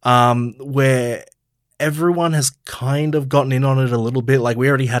where everyone has kind of gotten in on it a little bit. Like, we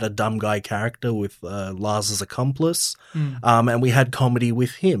already had a dumb guy character with Lars's accomplice, and we had comedy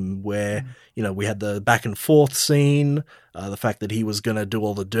with him where, we had the back and forth scene, the fact that he was going to do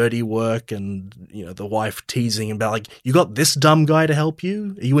all the dirty work, and, the wife teasing him about, you got this dumb guy to help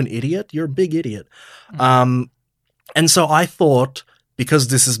you? Are you an idiot? You're a big idiot. And so I thought, because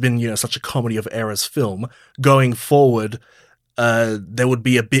this has been, such a comedy of errors film, going forward, there would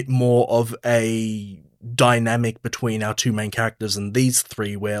be a bit more of a dynamic between our 2 main characters and these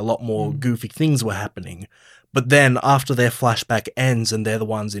 3, where a lot more goofy things were happening. But then after their flashback ends and they're the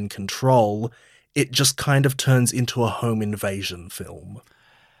ones in control, it just kind of turns into a home invasion film.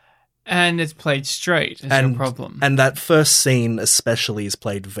 And it's played straight, is your problem. And that first scene especially is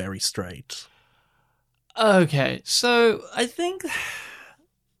played very straight. Okay, so I think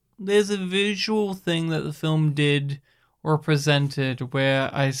there's a visual thing that the film did or presented where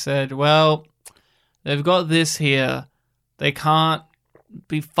I said, well, they've got this here. They can't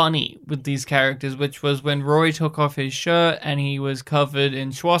be funny with these characters, which was when Roy took off his shirt and he was covered in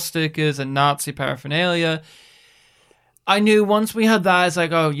swastikas and Nazi paraphernalia. I knew once we had that, it's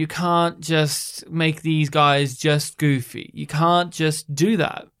like, oh, you can't just make these guys just goofy. You can't just do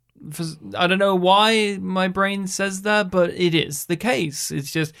that. I don't know why my brain says that, but it is the case.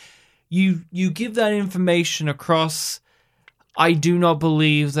 It's just, you give that information across. I do not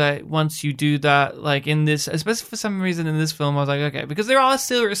believe that once you do that, in this, especially for some reason in this film, I was like, okay, because there are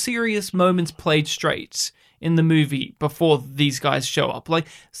still serious moments played straight in the movie before these guys show up.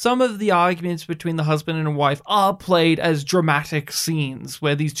 Some of the arguments between the husband and wife are played as dramatic scenes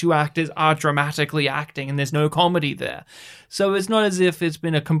where these 2 actors are dramatically acting and there's no comedy there. So it's not as if it's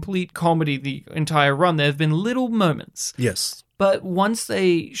been a complete comedy the entire run. There have been little moments. Yes. But once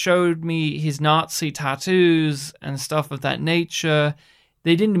they showed me his Nazi tattoos and stuff of that nature,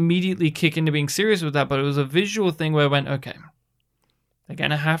 they didn't immediately kick into being serious with that, but it was a visual thing where I went, okay, they're going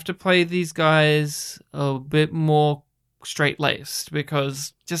to have to play these guys a bit more straight-laced,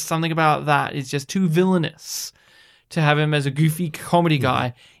 because just something about that is just too villainous to have him as a goofy comedy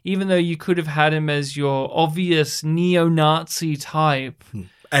guy, even though you could have had him as your obvious neo-Nazi type.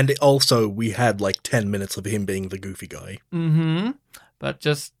 And also, we had 10 minutes of him being the goofy guy.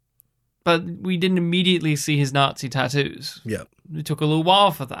 But we didn't immediately see his Nazi tattoos. Yeah. It took a little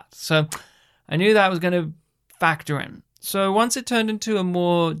while for that. So I knew that was going to factor in. So once it turned into a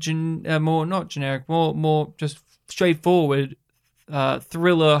more not generic, more just straightforward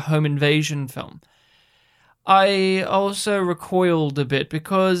thriller home invasion film, I also recoiled a bit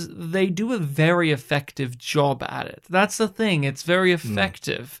because they do a very effective job at it. That's the thing. It's very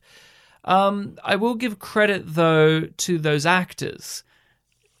effective. I will give credit, though, to those actors.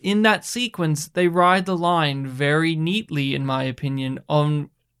 In that sequence, they ride the line very neatly, in my opinion,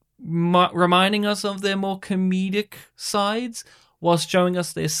 on reminding us of their more comedic sides whilst showing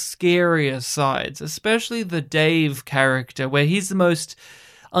us their scarier sides, especially the Dave character, where he's the most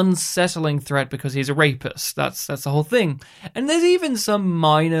unsettling threat because he's a rapist. That's the whole thing. And there's even some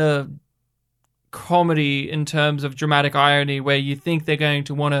minor comedy in terms of dramatic irony where you think they're going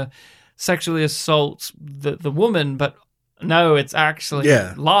to want to sexually assault the woman, but no, it's actually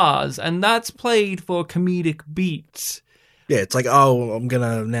Lars, and that's played for comedic beats. Yeah, it's like, oh, I'm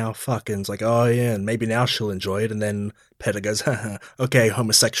gonna now fuck, and it's like, oh yeah, and maybe now she'll enjoy it, and then Petter goes, haha, okay,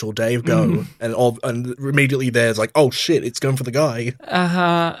 homosexual Dave, go, and immediately there's like, oh shit, it's going for the guy.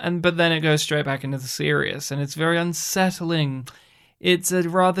 But then it goes straight back into the serious, and it's very unsettling. It's a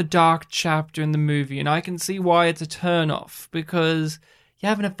rather dark chapter in the movie, and I can see why it's a turn-off, because you're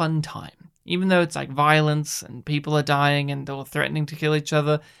having a fun time. Even though it's like violence, and people are dying, and they're threatening to kill each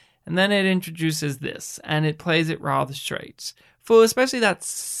other, and then it introduces this, and it plays it rather straight. For especially that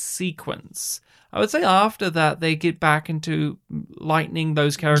sequence. I would say after that, they get back into lightening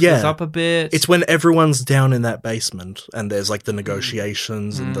those characters up a bit. It's when everyone's down in that basement, and there's like the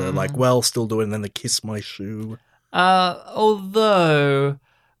negotiations, and the like, well, still doing, and then the kiss my shoe. Although,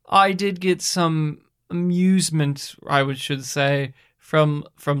 I did get some amusement, should say, from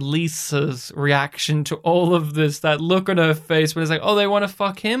Lisa's reaction to all of this, that look on her face when it's like, oh, they want to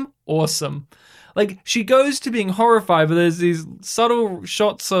fuck him? Awesome. Like, she goes to being horrified, but there's these subtle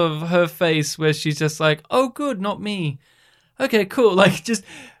shots of her face where she's just like, oh, good, not me. Okay, cool. Like, just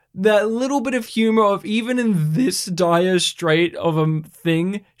that little bit of humor of even in this dire strait of a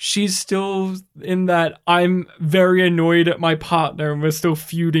thing, she's still in that I'm very annoyed at my partner and we're still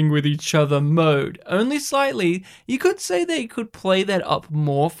feuding with each other mode. Only slightly. You could say they could play that up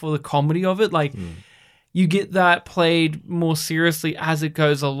more for the comedy of it. Like, you get that played more seriously as it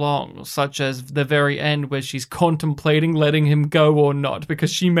goes along, such as the very end where she's contemplating letting him go or not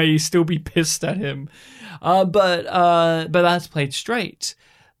because she may still be pissed at him. But that's played straight.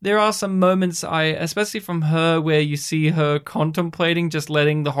 There are some moments, especially from her, where you see her contemplating just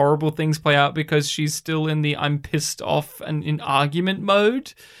letting the horrible things play out because she's still in the I'm pissed off and in argument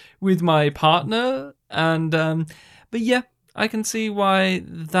mode with my partner. And but yeah, I can see why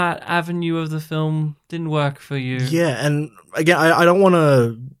that avenue of the film didn't work for you. Yeah, and again, I don't want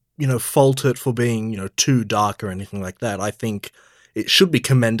to, fault it for being, too dark or anything like that. I think it should be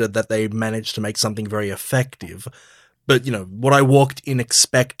commended that they managed to make something very effective. But, what I walked in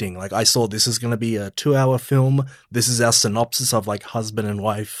expecting, like, I saw this is going to be a 2-hour film. This is our synopsis of, like, husband and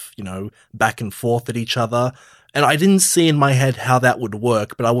wife, back and forth at each other. And I didn't see in my head how that would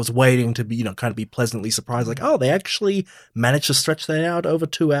work, but I was waiting to be, kind of be pleasantly surprised. Like, oh, they actually managed to stretch that out over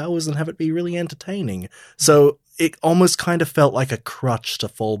 2 hours and have it be really entertaining. So it almost kind of felt like a crutch to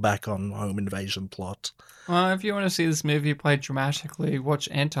fall back on home invasion plot. Well, if you want to see this movie played dramatically, watch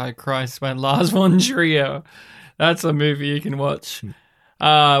Antichrist by Lars von Trier. That's a movie you can watch,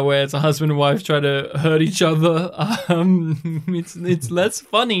 where it's a husband and wife try to hurt each other. It's less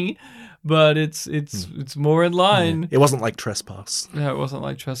funny, but it's more in line. Yeah. It wasn't like Trespass. No, it wasn't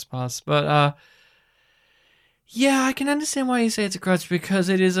like Trespass. But yeah, I can understand why you say it's a crutch because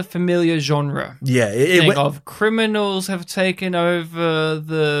it is a familiar genre. Yeah, of criminals have taken over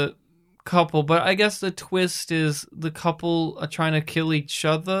the couple, but I guess the twist is the couple are trying to kill each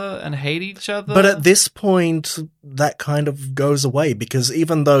other and hate each other. But at this point, that kind of goes away because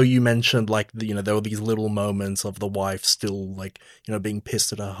even though you mentioned like there were these little moments of the wife still like being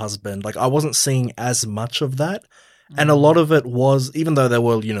pissed at her husband, like I wasn't seeing as much of that. And a lot of it was, even though there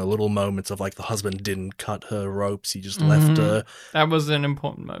were, little moments of like the husband didn't cut her ropes, he just left her. That was an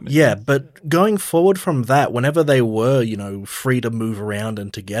important moment. Yeah, but going forward from that, whenever they were, free to move around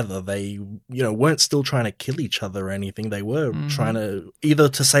and together, they, weren't still trying to kill each other or anything. They were trying to, either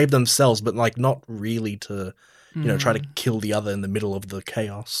to save themselves, but like not really to, try to kill the other in the middle of the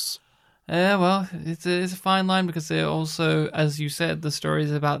chaos. Yeah, well, it's a fine line because they're also, as you said, the story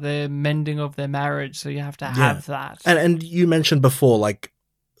is about their mending of their marriage, so you have to have that. And you mentioned before, like,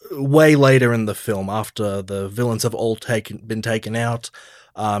 way later in the film, after the villains have all been taken out,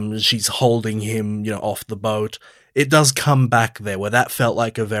 she's holding him, off the boat. It does come back there, where that felt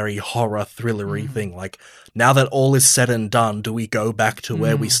like a very horror, thrillery thing. Like, now that all is said and done, do we go back to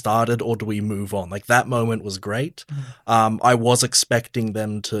where we started, or do we move on? Like, that moment was great. I was expecting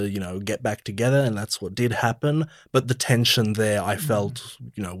them to, get back together, and that's what did happen. But the tension there, I felt,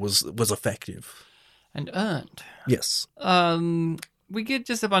 was effective. And earned. Yes. We get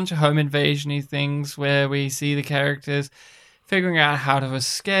just a bunch of home invasion-y things where we see the characters figuring out how to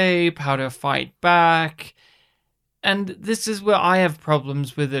escape, how to fight back. And this is where I have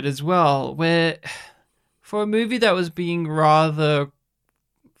problems with it as well, where for a movie that was being rather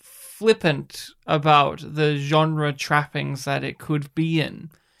flippant about the genre trappings that it could be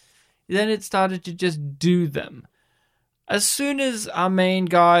in, then it started to just do them. As soon as our main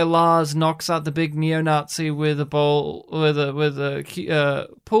guy Lars knocks out the big neo-Nazi with a bowl, with a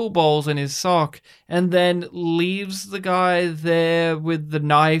pool balls in his sock, and then leaves the guy there with the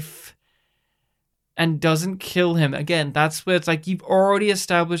knife, and doesn't kill him. Again, that's where it's like you've already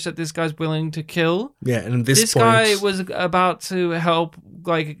established that this guy's willing to kill. Yeah, and this point, guy was about to help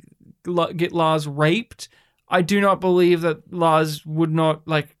like get Lars raped. I do not believe that Lars would not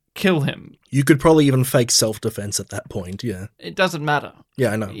like kill him. You could probably even fake self-defense at that point, yeah. It doesn't matter. Yeah,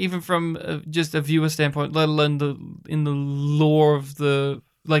 I know. Even from just a viewer standpoint, let alone in the lore of the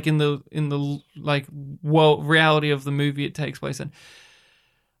like in the like reality of the movie it takes place in.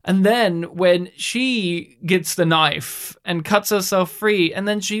 And then when she gets the knife and cuts herself free, and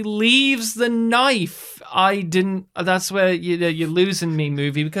then she leaves the knife, that's where you're losing me,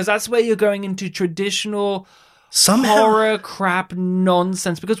 movie, because that's where you're going into traditional horror crap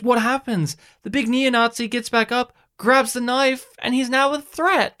nonsense. Because what happens? The big neo-Nazi gets back up, grabs the knife, and he's now a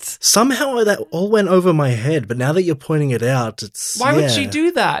threat. Somehow that all went over my head, but now that you're pointing it out, Why would she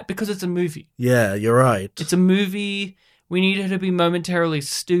do that? Because it's a movie. Yeah, you're right. It's a movie. We need her to be momentarily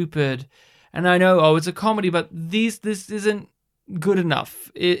stupid. And I know, it's a comedy, but this isn't good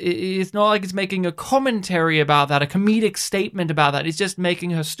enough. It's not like it's making a commentary about that, a comedic statement about that. It's just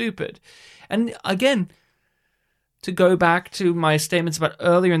making her stupid. And again, to go back to my statements about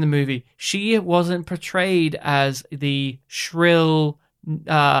earlier in the movie, she wasn't portrayed as the shrill,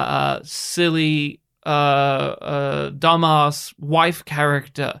 silly, dumbass wife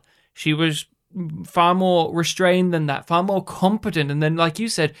character. She was far more restrained than that, far more competent. And then, like you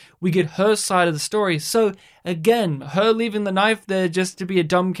said, we get her side of the story. So again, her leaving the knife there just to be a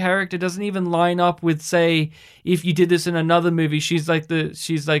dumb character doesn't even line up with, say, if you did this in another movie, she's like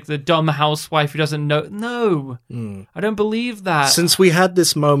the dumb housewife who doesn't know. No, I don't believe that. Since we had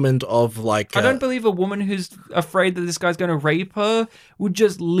this moment of like, I don't believe a woman who's afraid that this guy's going to rape her would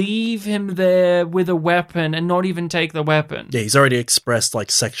just leave him there with a weapon and not even take the weapon. Yeah, he's already expressed like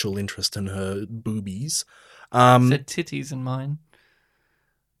sexual interest in her boobies. Said titties in mine.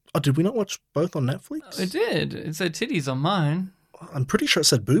 Oh, did we not watch both on Netflix? It did. It said titties on mine. I'm pretty sure it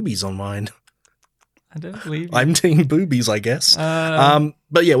said boobies on mine. I don't believe you. I'm team boobies, I guess.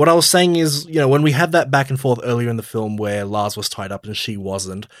 But yeah, what I was saying is, when we had that back and forth earlier in the film where Lars was tied up and she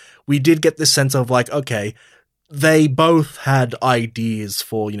wasn't, we did get this sense of like, okay, they both had ideas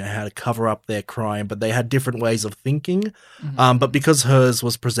for, how to cover up their crime, but they had different ways of thinking. Mm-hmm. But because hers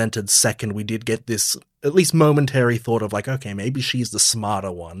was presented second, we did get this at least momentary thought of like, okay, maybe she's the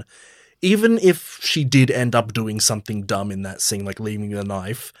smarter one. Even if she did end up doing something dumb in that scene, like leaving the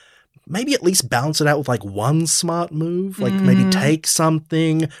knife, maybe at least balance it out with like one smart move, like maybe take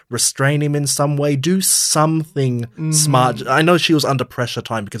something, restrain him in some way, do something smart. I know she was under pressure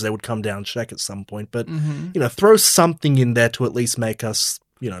time because they would come down and check at some point, but throw something in there to at least make us,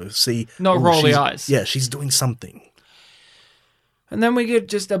 see. Not roll the eyes. Yeah, she's doing something. And then we get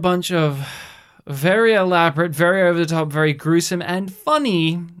just a bunch of very elaborate, very over the top, very gruesome and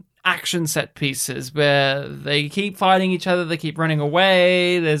funny action set pieces where they keep fighting each other, they keep running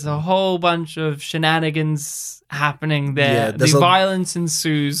away, there's a whole bunch of shenanigans happening there. The violence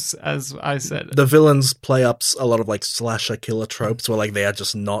ensues, as I said. The villains play up a lot of like slasher killer tropes where like they are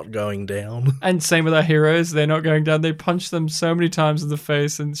just not going down. And same with our heroes, they're not going down. They punch them so many times in the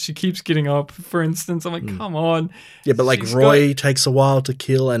face and she keeps getting up, for instance. I'm like, come on. Yeah, but like Roy takes a while to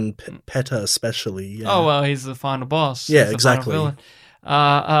kill, and Peta especially. Yeah. Oh, well, he's the final boss. Yeah, exactly.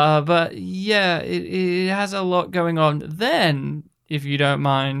 But yeah, it has a lot going on. Then, if you don't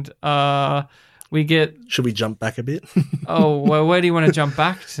mind, we get... Should we jump back a bit? Oh, well, where do you want to jump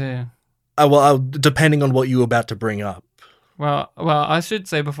back to? Depending on what you were about to bring up. Well, I should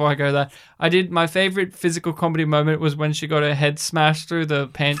say before I go there, my favorite physical comedy moment was when she got her head smashed through the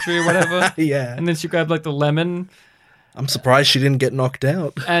pantry or whatever. Yeah. And then she grabbed like the lemon. I'm surprised she didn't get knocked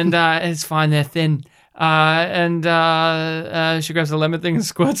out. And it's fine, they're thin. And she grabs the lemon thing and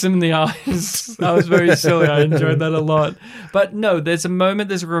squirts him in the eyes. That was very silly. I enjoyed that a lot. But no, there's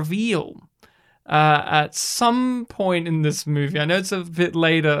a reveal at some point in this movie. I know it's a bit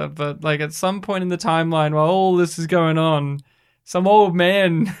later, but like at some point in the timeline while all this is going on, some old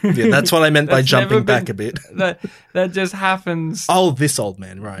man. Yeah, that's what I meant by jumping back a bit. That just happens. Oh, this old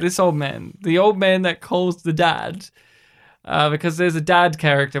man, right. This old man. The old man that calls the dad. Because there's a dad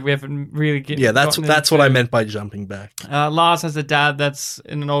character we haven't really that's what I meant by jumping back. Lars has a dad that's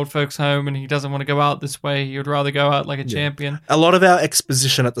in an old folks home and he doesn't want to go out this way. He would rather go out like a champion. A lot of our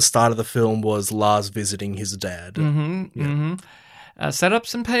exposition at the start of the film was Lars visiting his dad. Setups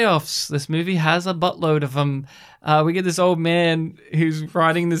and payoffs. This movie has a buttload of them. We get this old man who's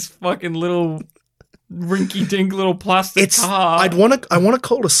riding this fucking little rinky-dink little plastic car. I want to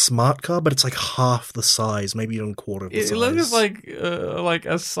call it a smart car, but it's like half the size, maybe even a quarter of the size. It looks like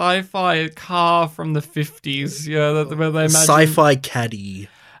a sci-fi car from the 50s. Yeah, where they imagine sci-fi caddy.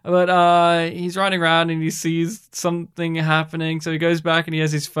 But he's riding around and he sees something happening. So he goes back and he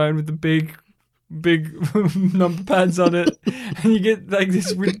has his phone with the big number pads on it. And you get like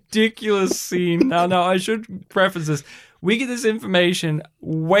this ridiculous scene. Now I should preface this. We get this information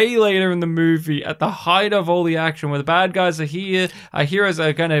way later in the movie at the height of all the action where the bad guys are here, our heroes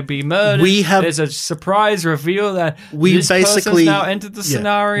are going to be murdered. There's a surprise reveal that this person's now entered the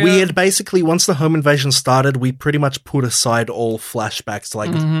scenario. We had basically, once the home invasion started, we pretty much put aside all flashbacks to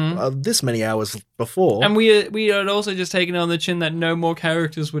like this many hours before. And we had also just taken it on the chin that no more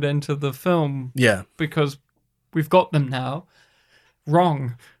characters would enter the film. Yeah. Because we've got them now.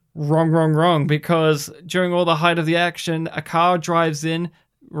 Wrong, because during all the height of the action, a car drives in,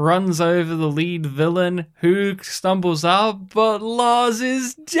 runs over the lead villain, who stumbles out, but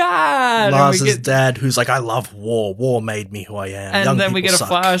Lars' dad. Lars' dad, who's like, I love war. War made me who I am. And Young then we get suck.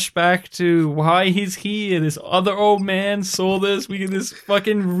 a flashback to why he's here. This other old man saw this. We get this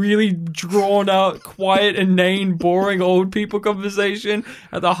fucking really drawn out, quiet, inane, boring old people conversation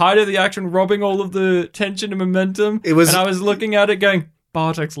at the height of the action, robbing all of the tension and momentum. And I was looking at it going,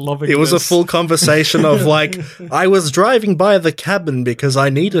 Bartek's loving it. It was this. a full conversation of like, I was driving by the cabin because I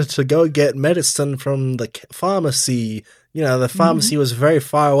needed to go get medicine from the pharmacy. You know, the pharmacy was very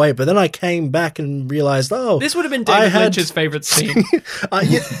far away, but then I came back and realized, this would have been David Lynch's favorite scene.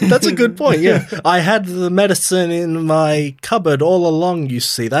 Yeah, that's a good point, yeah. I had the medicine in my cupboard all along, you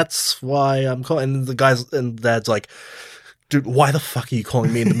see. That's why I'm calling. And the guys and dad's like, dude, why the fuck are you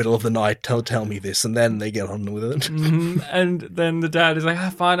calling me in the middle of the night? Tell me this. And then they get on with it. And then the dad is like,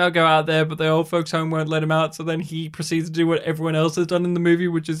 fine, I'll go out there. But the old folks home won't let him out. So then he proceeds to do what everyone else has done in the movie,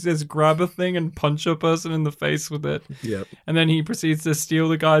 which is just grab a thing and punch a person in the face with it. Yep. And then he proceeds to steal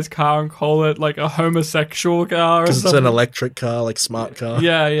the guy's car and call it like a homosexual car. Because it's an electric car, like smart car.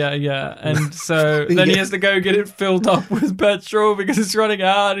 Yeah. And so then he has to go get it filled up with petrol because it's running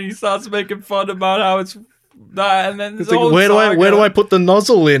out. And he starts making fun about how it's that, and then it's like, where do I put the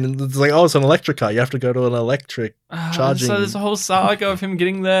nozzle in? And it's like, it's an electric car. You have to go to an electric charging. So there's a whole saga of him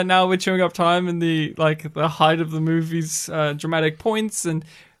getting there. Now we're chewing up time in the height of the movie's dramatic points and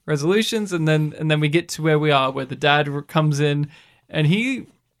resolutions, and then we get to where we are, where the dad comes in, and he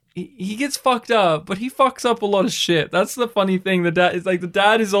gets fucked up, but he fucks up a lot of shit. That's the funny thing. The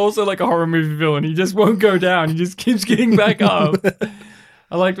dad is also like a horror movie villain. He just won't go down. He just keeps getting back up.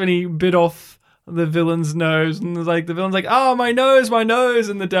 I liked when he bit off the villain's nose, and the villain's like, my nose,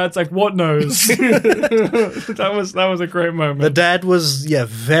 and the dad's like, what nose? that was a great moment. The dad was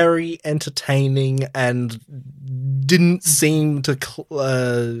very entertaining and didn't seem to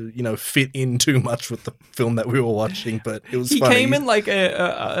fit in too much with the film that we were watching, but it was funny. He came in like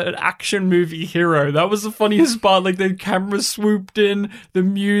an action movie hero. That was the funniest part. Like the camera swooped in, the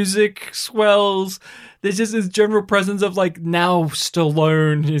music swells. There's just this general presence of like, now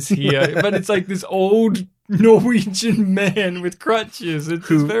Stallone is here. But it's like this old Norwegian man with crutches. It's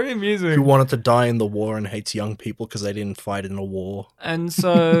very amusing. Who wanted to die in the war and hates young people because they didn't fight in a war. And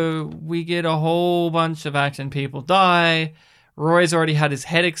so we get a whole bunch of action people die. Roy's already had his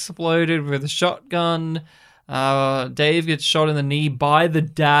head exploded with a shotgun. Dave gets shot in the knee by the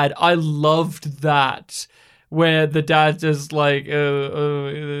dad. I loved that. Where the dad just like,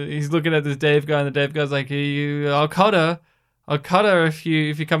 he's looking at this Dave guy, and the Dave guy's like, I'll cut her if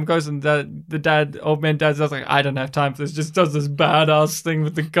you come close. And old man dad's like, I don't have time for this. Just does this badass thing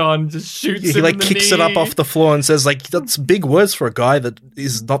with the gun, just shoots him in the kicks knee. it up off the floor and says like, that's big words for a guy that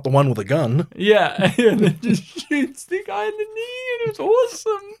is not the one with a gun. Yeah, and then just shoots the guy in the knee, and it was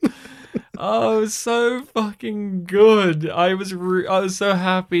awesome. Oh, it was so fucking good. I was so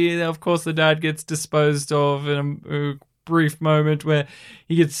happy. And of course, the dad gets disposed of in a brief moment where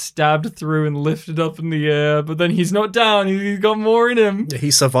he gets stabbed through and lifted up in the air, but then he's not down. He's got more in him.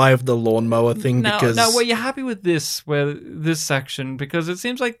 He survived the lawnmower thing because... Now, were you happy with this section? Because it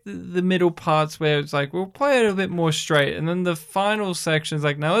seems like the middle parts where it's like, we'll play it a bit more straight, and then the final section is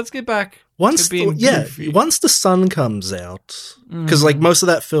like, now let's get back to being goofy. Once the sun comes out, because like most of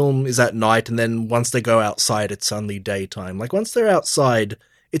that film is at night, and then once they go outside, it's only daytime. Like once they're outside,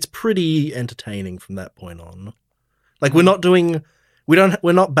 it's pretty entertaining from that point on. Like we're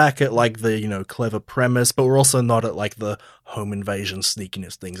not back at like the, clever premise, but we're also not at like the home invasion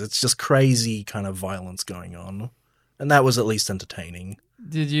sneakiness things. It's just crazy kind of violence going on. And that was at least entertaining.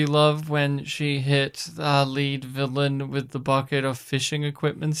 Did you love when she hit our lead villain with the bucket of fishing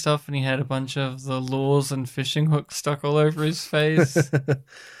equipment stuff, and he had a bunch of the lures and fishing hooks stuck all over his face?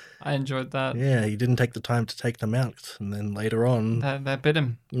 I enjoyed that. Yeah, he didn't take the time to take them out, and then later on... That bit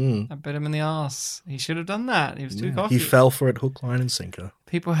him. That bit him in the arse. He should have done that. He was too cocky. He fell for it hook, line, and sinker.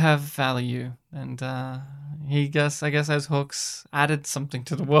 People have value, and I guess those hooks added something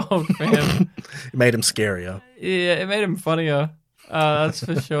to the world for him. It made him scarier. Yeah, it made him funnier. That's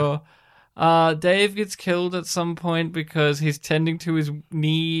for sure. Dave gets killed at some point because he's tending to his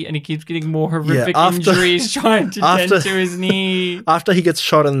knee and he keeps getting more horrific injuries trying to tend to his knee. After he gets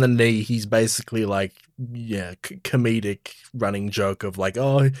shot in the knee, he's basically like, comedic running joke of like,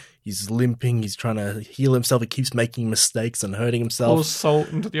 oh, he's limping, he's trying to heal himself, he keeps making mistakes and hurting himself. Pour salt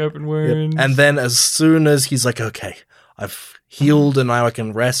into the open wounds. Yep. And then as soon as he's like, okay, I've healed and now I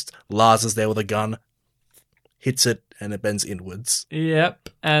can rest, Lars is there with a gun, hits it, and it bends inwards. Yep.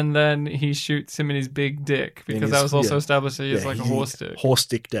 And then he shoots him in his big dick because that was also established that he was like a horse dick. Horse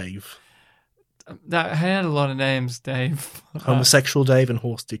dick Dave. That had a lot of names, Dave. Homosexual Dave and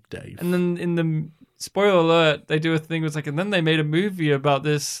horse dick Dave. And then in the spoiler alert, they do a thing with like, and then they made a movie about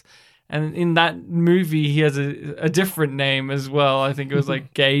this. And in that movie, he has a different name as well. I think it was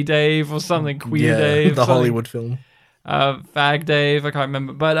like Gay Dave or something, Queer Dave. The Hollywood film. Fag Dave, I can't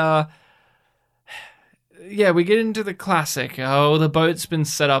remember. But yeah, we get into the classic. Oh, the boat's been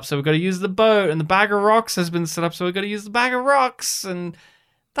set up, so we've got to use the boat. And the bag of rocks has been set up, so we've got to use the bag of rocks. And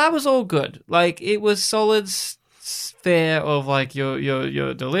that was all good. Like, it was solid fare of like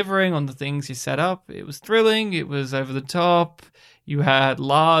you're delivering on the things you set up. It was thrilling. It was over the top. You had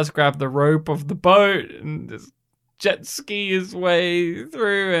Lars grab the rope of the boat and just jet ski his way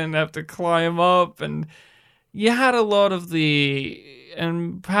through and have to climb up. And you had a lot of the,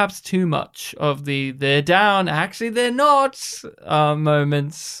 and perhaps too much of the they're down, actually they're not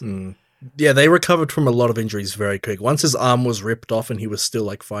moments. Yeah, they recovered from a lot of injuries very quick. Once his arm was ripped off and he was still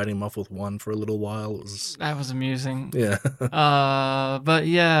like fighting him off with one for a little while. That was amusing. Yeah. But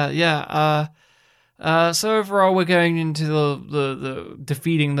yeah. So overall, we're going into the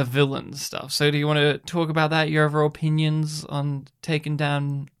defeating the villain stuff. So do you want to talk about that? Your overall opinions on taking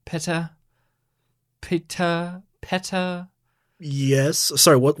down Petter? Yes.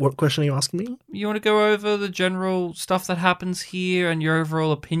 Sorry, what question are you asking me? You want to go over the general stuff that happens here and your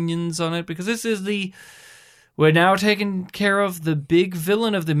overall opinions on it? Because this is we're now taking care of the big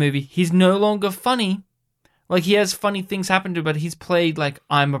villain of the movie. He's no longer funny. Like, he has funny things happen to him, but he's played like,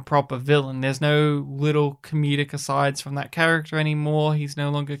 I'm a proper villain. There's no little comedic asides from that character anymore. He's no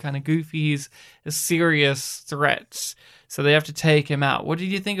longer kind of goofy. He's a serious threat. So they have to take him out. What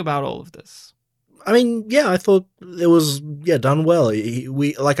did you think about all of this? I mean, yeah, I thought it was done well.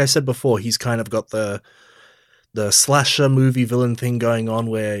 We like I said before, he's kind of got the slasher movie villain thing going on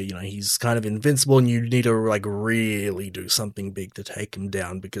where, he's kind of invincible and you need to like really do something big to take him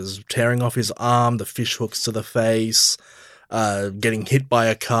down, because tearing off his arm, the fish hooks to the face, getting hit by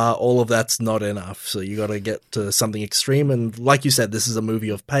a car, all of that's not enough. So you got to get to something extreme. And like you said, this is a movie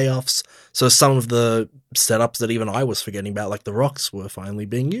of payoffs. So some of the setups that even I was forgetting about, like the rocks, were finally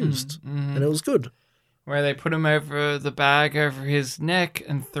being used. And it was good. Where they put him over the bag over his neck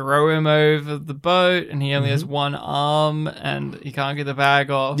and throw him over the boat, and he only has one arm and he can't get the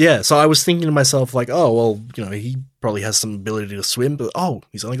bag off. Yeah, so I was thinking to myself, like, oh, well, he probably has some ability to swim, but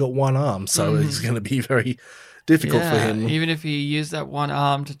he's only got one arm, so it's going to be very difficult for him. Even if he used that one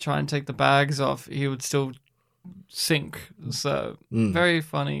arm to try and take the bags off, he would still sink. So very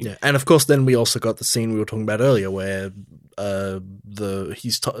funny. Yeah, and of course, then we also got the scene we were talking about earlier, where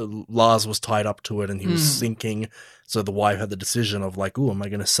Lars was tied up to it and he was sinking. So the wife had the decision of like, "Oh, am I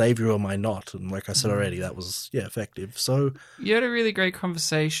going to save you or am I not?" And like I said already, that was effective. So you had a really great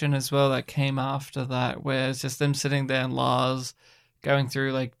conversation as well that came after that, where it's just them sitting there and Lars going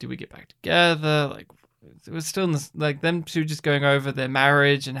through like, do we get back together? Like, it was still in this, like them two just going over their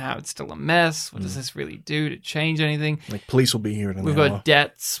marriage and how it's still a mess. What does this really do to change anything? Like, police will be here in an hour. We've got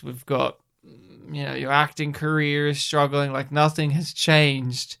debts. We've got, your acting career is struggling. Like, nothing has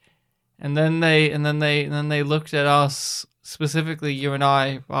changed. And then they looked at us, specifically you and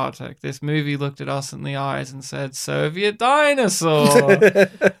I, Bartek. This movie looked at us in the eyes and said, "Soviet dinosaur."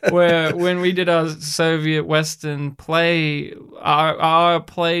 Where when we did our Soviet Western play, our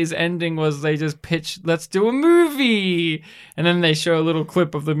play's ending was they just pitched, "Let's do a movie," and then they show a little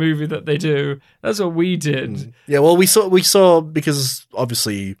clip of the movie that they do. That's what we did. Yeah, well, we saw because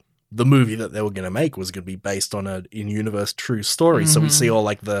obviously the movie that they were going to make was going to be based on an in-universe true story. So we see all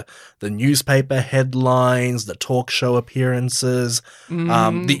like the newspaper headlines, the talk show appearances,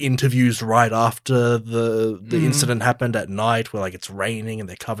 the interviews right after the incident happened at night, where like it's raining and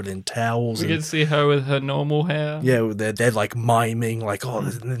they're covered in towels. We can see her with her normal hair. Yeah, they're like miming like, "Oh,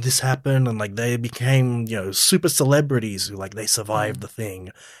 this happened," and like they became super celebrities who like they survived the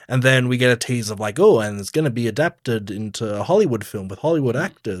thing. And then we get a tease of like, oh, and it's going to be adapted into a Hollywood film with Hollywood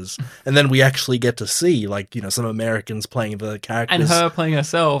actors. and then we actually get to see, like, you know, some Americans playing the characters. And her playing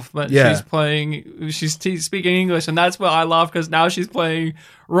herself, but she's speaking English, and that's where I laugh, because now she's playing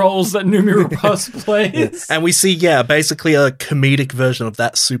roles that Noomi Rapace plays. Yeah. And we see, basically a comedic version of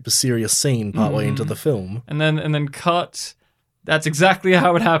that super serious scene partway into the film. And then cut. That's exactly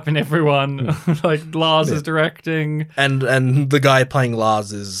how it happened, everyone. Like, Lars is directing. And the guy playing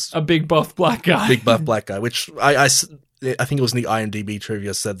Lars is... a big buff black guy. Big buff black guy, which I think it was in the IMDb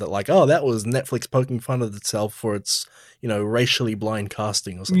trivia said that, like, oh, that was Netflix poking fun at itself for its, you know, racially blind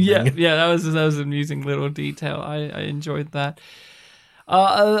casting or something. Yeah, that was an amusing little detail. I enjoyed that.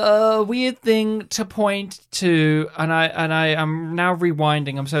 A weird thing to point to, and I'm now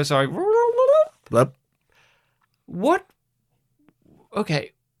rewinding. I'm so sorry. Yep. What?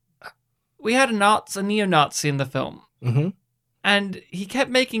 Okay, we had a neo-Nazi in the film, and he kept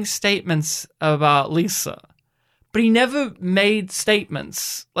making statements about Lisa, but he never made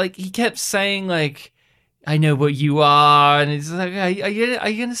statements. Like, he kept saying, like, "I know what you are," and he's like, "Are you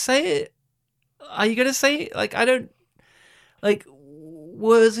gonna say it? Are you gonna say it?" Like, I don't. Like,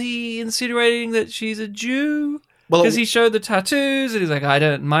 was he insinuating that she's a Jew? Because he showed the tattoos, and he's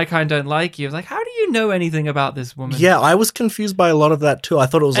like, my kind don't like you. I was like, how do you know anything about this woman? Yeah, I was confused by a lot of that too. I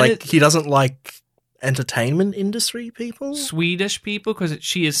thought it was he doesn't like entertainment industry people? Swedish people, because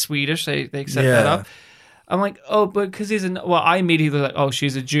she is Swedish. They set that up. I'm like, oh, but because I immediately was like, oh,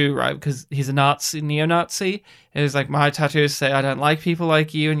 she's a Jew, right? Because he's a Nazi, neo-Nazi. And he's like, my tattoos say I don't like people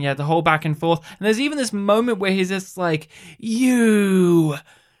like you, and the whole back and forth. And there's even this moment where he's just like, you.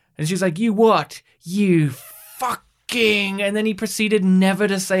 And she's like, you what? You fucking, and then he proceeded never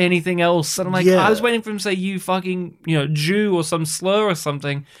to say anything else. And I'm like, I was waiting for him to say, you fucking, Jew or some slur or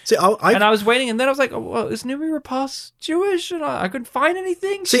something. See, and I was waiting, and then I was like, oh, well, is Noomi Rapace Jewish? And I couldn't find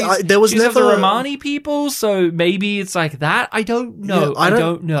anything. See, there was she's never of the Romani people, so maybe it's like that. I don't know. I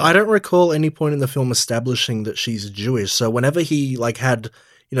don't know. I don't recall any point in the film establishing that she's Jewish. So whenever he had,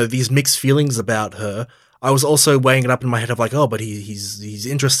 these mixed feelings about her, I was also weighing it up in my head of like, oh, but he's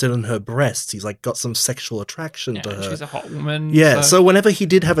interested in her breasts. He's like got some sexual attraction to her. She's a hot woman. Yeah. So whenever he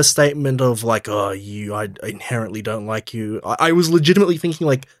did have a statement of like, oh, I inherently don't like you, I was legitimately thinking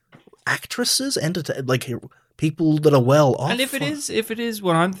like actresses, like people that are well off. And if it is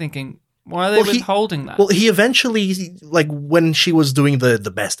what I'm thinking, why are they withholding that? Well, he eventually, like when she was doing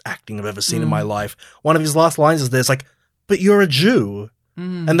the best acting I've ever seen in my life, one of his last lines is there's like, but you're a Jew.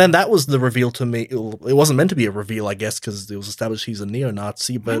 And then that was the reveal to me. It wasn't meant to be a reveal, I guess, because it was established he's a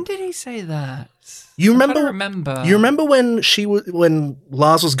neo-Nazi. But when did he say that? You remember? You remember when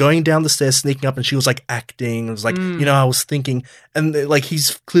Lars was going down the stairs, sneaking up, and she was like acting. It was like, I was thinking, and like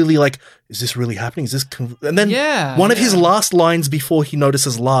he's clearly like, is this really happening? Is this? And then one of his last lines before he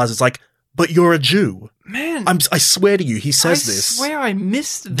notices Lars is like, but you're a Jew. Man. I swear to you, he says this. I swear I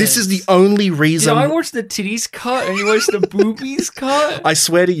missed this. This is the only reason. I watched the titties cut and you watched the boobies cut. I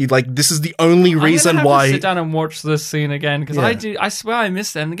swear to you, like, this is the only reason why. To sit down and watch this scene again, because I swear I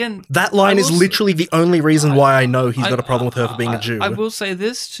missed it. And again, that line is literally the only reason why I know he's got a problem with her for being a Jew. I will say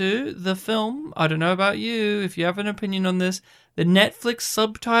this too, the film, I don't know about you, if you have an opinion on this, the Netflix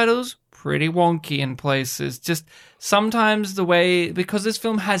subtitles, pretty wonky in places. Just sometimes the way, because this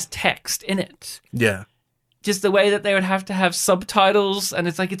film has text in it. Yeah. Just the way that they would have to have subtitles, and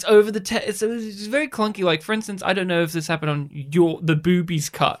it's like it's over the text. It's very clunky. Like, for instance, I don't know if this happened on the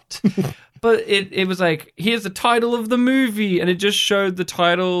boobies cut, but it was like, here's the title of the movie, and it just showed the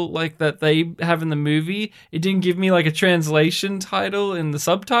title like that they have in the movie. It didn't give me like a translation title in the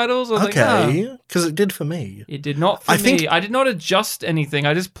subtitles. I was because it did for me. It did not for me. I did not adjust anything.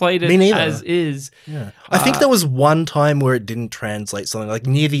 I just played it as is. Yeah, I think there was one time where it didn't translate something, like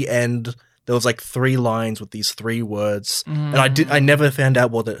near the end. There was like 3 lines with these 3 words, and I never found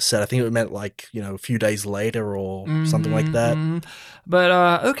out what it said. I think it meant like, a few days later or something like that.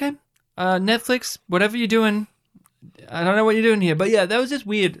 But okay, Netflix, whatever you're doing, I don't know what you're doing here, but yeah, that was just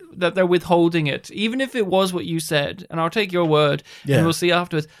weird that they're withholding it, even if it was what you said. And I'll take your word, and we'll see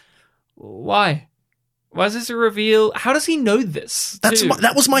afterwards. Why? Why is this a reveal? How does he know this?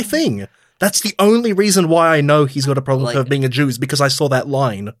 That was my thing. That's the only reason why I know he's got a problem with her being a Jew, is because I saw that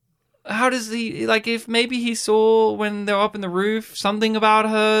line. How does he, like, if maybe he saw when they're up in the roof something about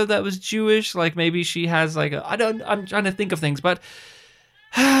her that was Jewish, like maybe she has like I'm trying to think of things, but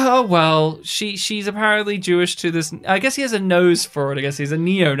oh well, she's apparently Jewish to this. I guess he has a nose for it. I guess he's a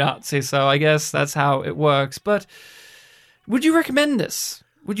neo-Nazi, so I guess that's how it works. But would you recommend this?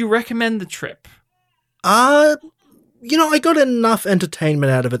 Would you recommend the trip? I got enough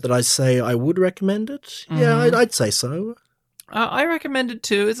entertainment out of it that I say I would recommend it. Yeah, I'd say so. I recommend it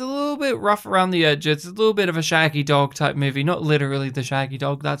too. It's a little bit rough around the edges. It's a little bit of a Shaggy Dog type movie. Not literally the Shaggy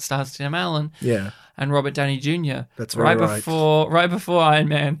Dog. That stars Tim Allen Yeah. and Robert Downey Jr. That's right. Right before Iron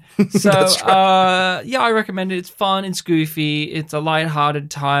Man. So That's right. yeah, I recommend it. It's fun, it's goofy, it's a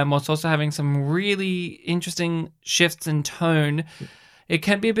lighthearted time whilst also having some really interesting shifts in tone. It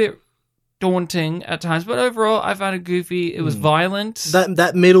can be a bit daunting at times, but overall I found it goofy. It was violent.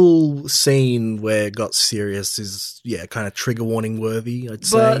 That middle scene where it got serious is kind of trigger warning worthy, I'd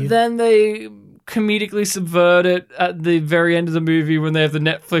say. But then they comedically subvert it at the very end of the movie when they have the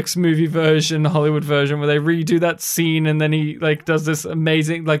Netflix movie version, Hollywood version, where they redo that scene and then he does this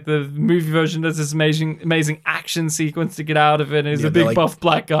amazing, the movie version does this amazing action sequence to get out of it, and he's a big buff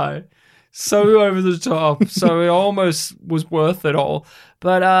black guy. So over the top. So it almost was worth it all.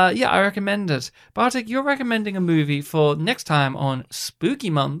 But I recommend it. Bartek, you're recommending a movie for next time on Spooky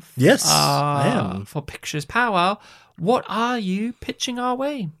Month. Yes, I am. For Pictures Powwow. What are you pitching our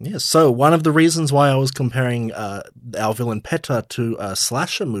way? Yes, so one of the reasons why I was comparing our villain Peta to a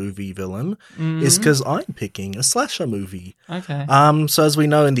slasher movie villain is because I'm picking a slasher movie. Okay. So as we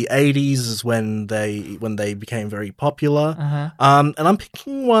know, in the 80s is when they became very popular. And I'm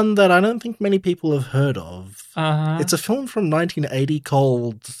picking one that I don't think many people have heard of. It's a film from 1980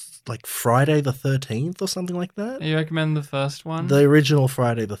 called Friday the 13th or something like that. You recommend the first one? The original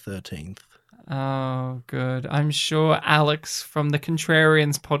Friday the 13th. Oh, good. I'm sure Alex from the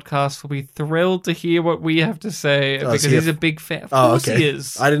Contrarians podcast will be thrilled to hear what we have to say because he's a big fan. Of course he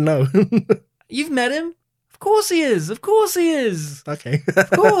is. I didn't know. You've met him? Of course he is. Of course he is. Okay. Of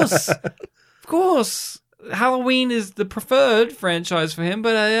course. Of course. Halloween is the preferred franchise for him,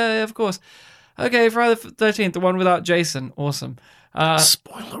 but yeah, of course. Okay, Friday the 13th, the one without Jason. Awesome.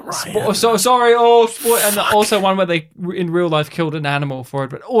 Spoiler, Ryan. So sorry. And also one where they in real life killed an animal for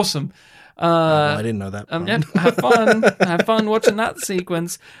it, but awesome. I didn't know that. Yeah, have fun. Have fun watching that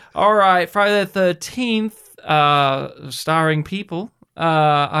sequence. All right, Friday the 13th, starring people.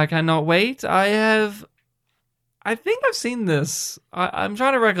 I cannot wait. I think I've seen this. I'm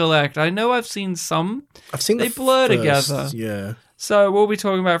trying to recollect. I know I've seen some. I've seen they blur first, together. Yeah. So we'll be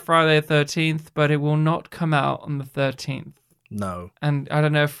talking about Friday the 13th, but it will not come out on the 13th. No. And I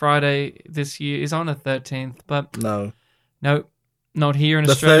don't know if Friday this year is on the 13th, but no. Nope. Not here in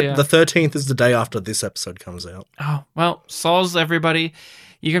Australia. The 13th is the day after this episode comes out. Oh, well, soz, everybody.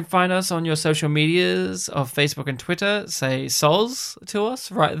 You can find us on your social medias of Facebook and Twitter. Say soz to us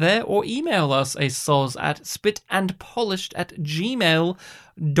right there, or email us a soz at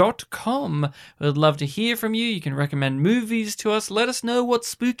spitandpolished@gmail.com. We'd love to hear from you. You can recommend movies to us. Let us know what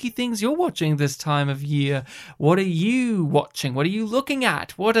spooky things you're watching this time of year. What are you watching? What are you looking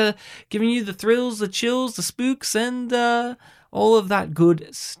at? What are giving you the thrills, the chills, the spooks, and all of that good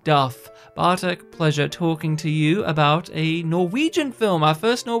stuff. Bartek, pleasure talking to you about a Norwegian film, our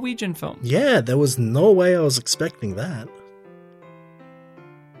first Norwegian film. Yeah, there was no way I was expecting that.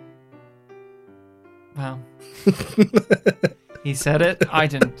 Wow. He said it, I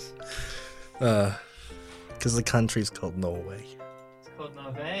didn't. Because the country's called Norway. It's called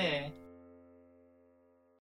Norway.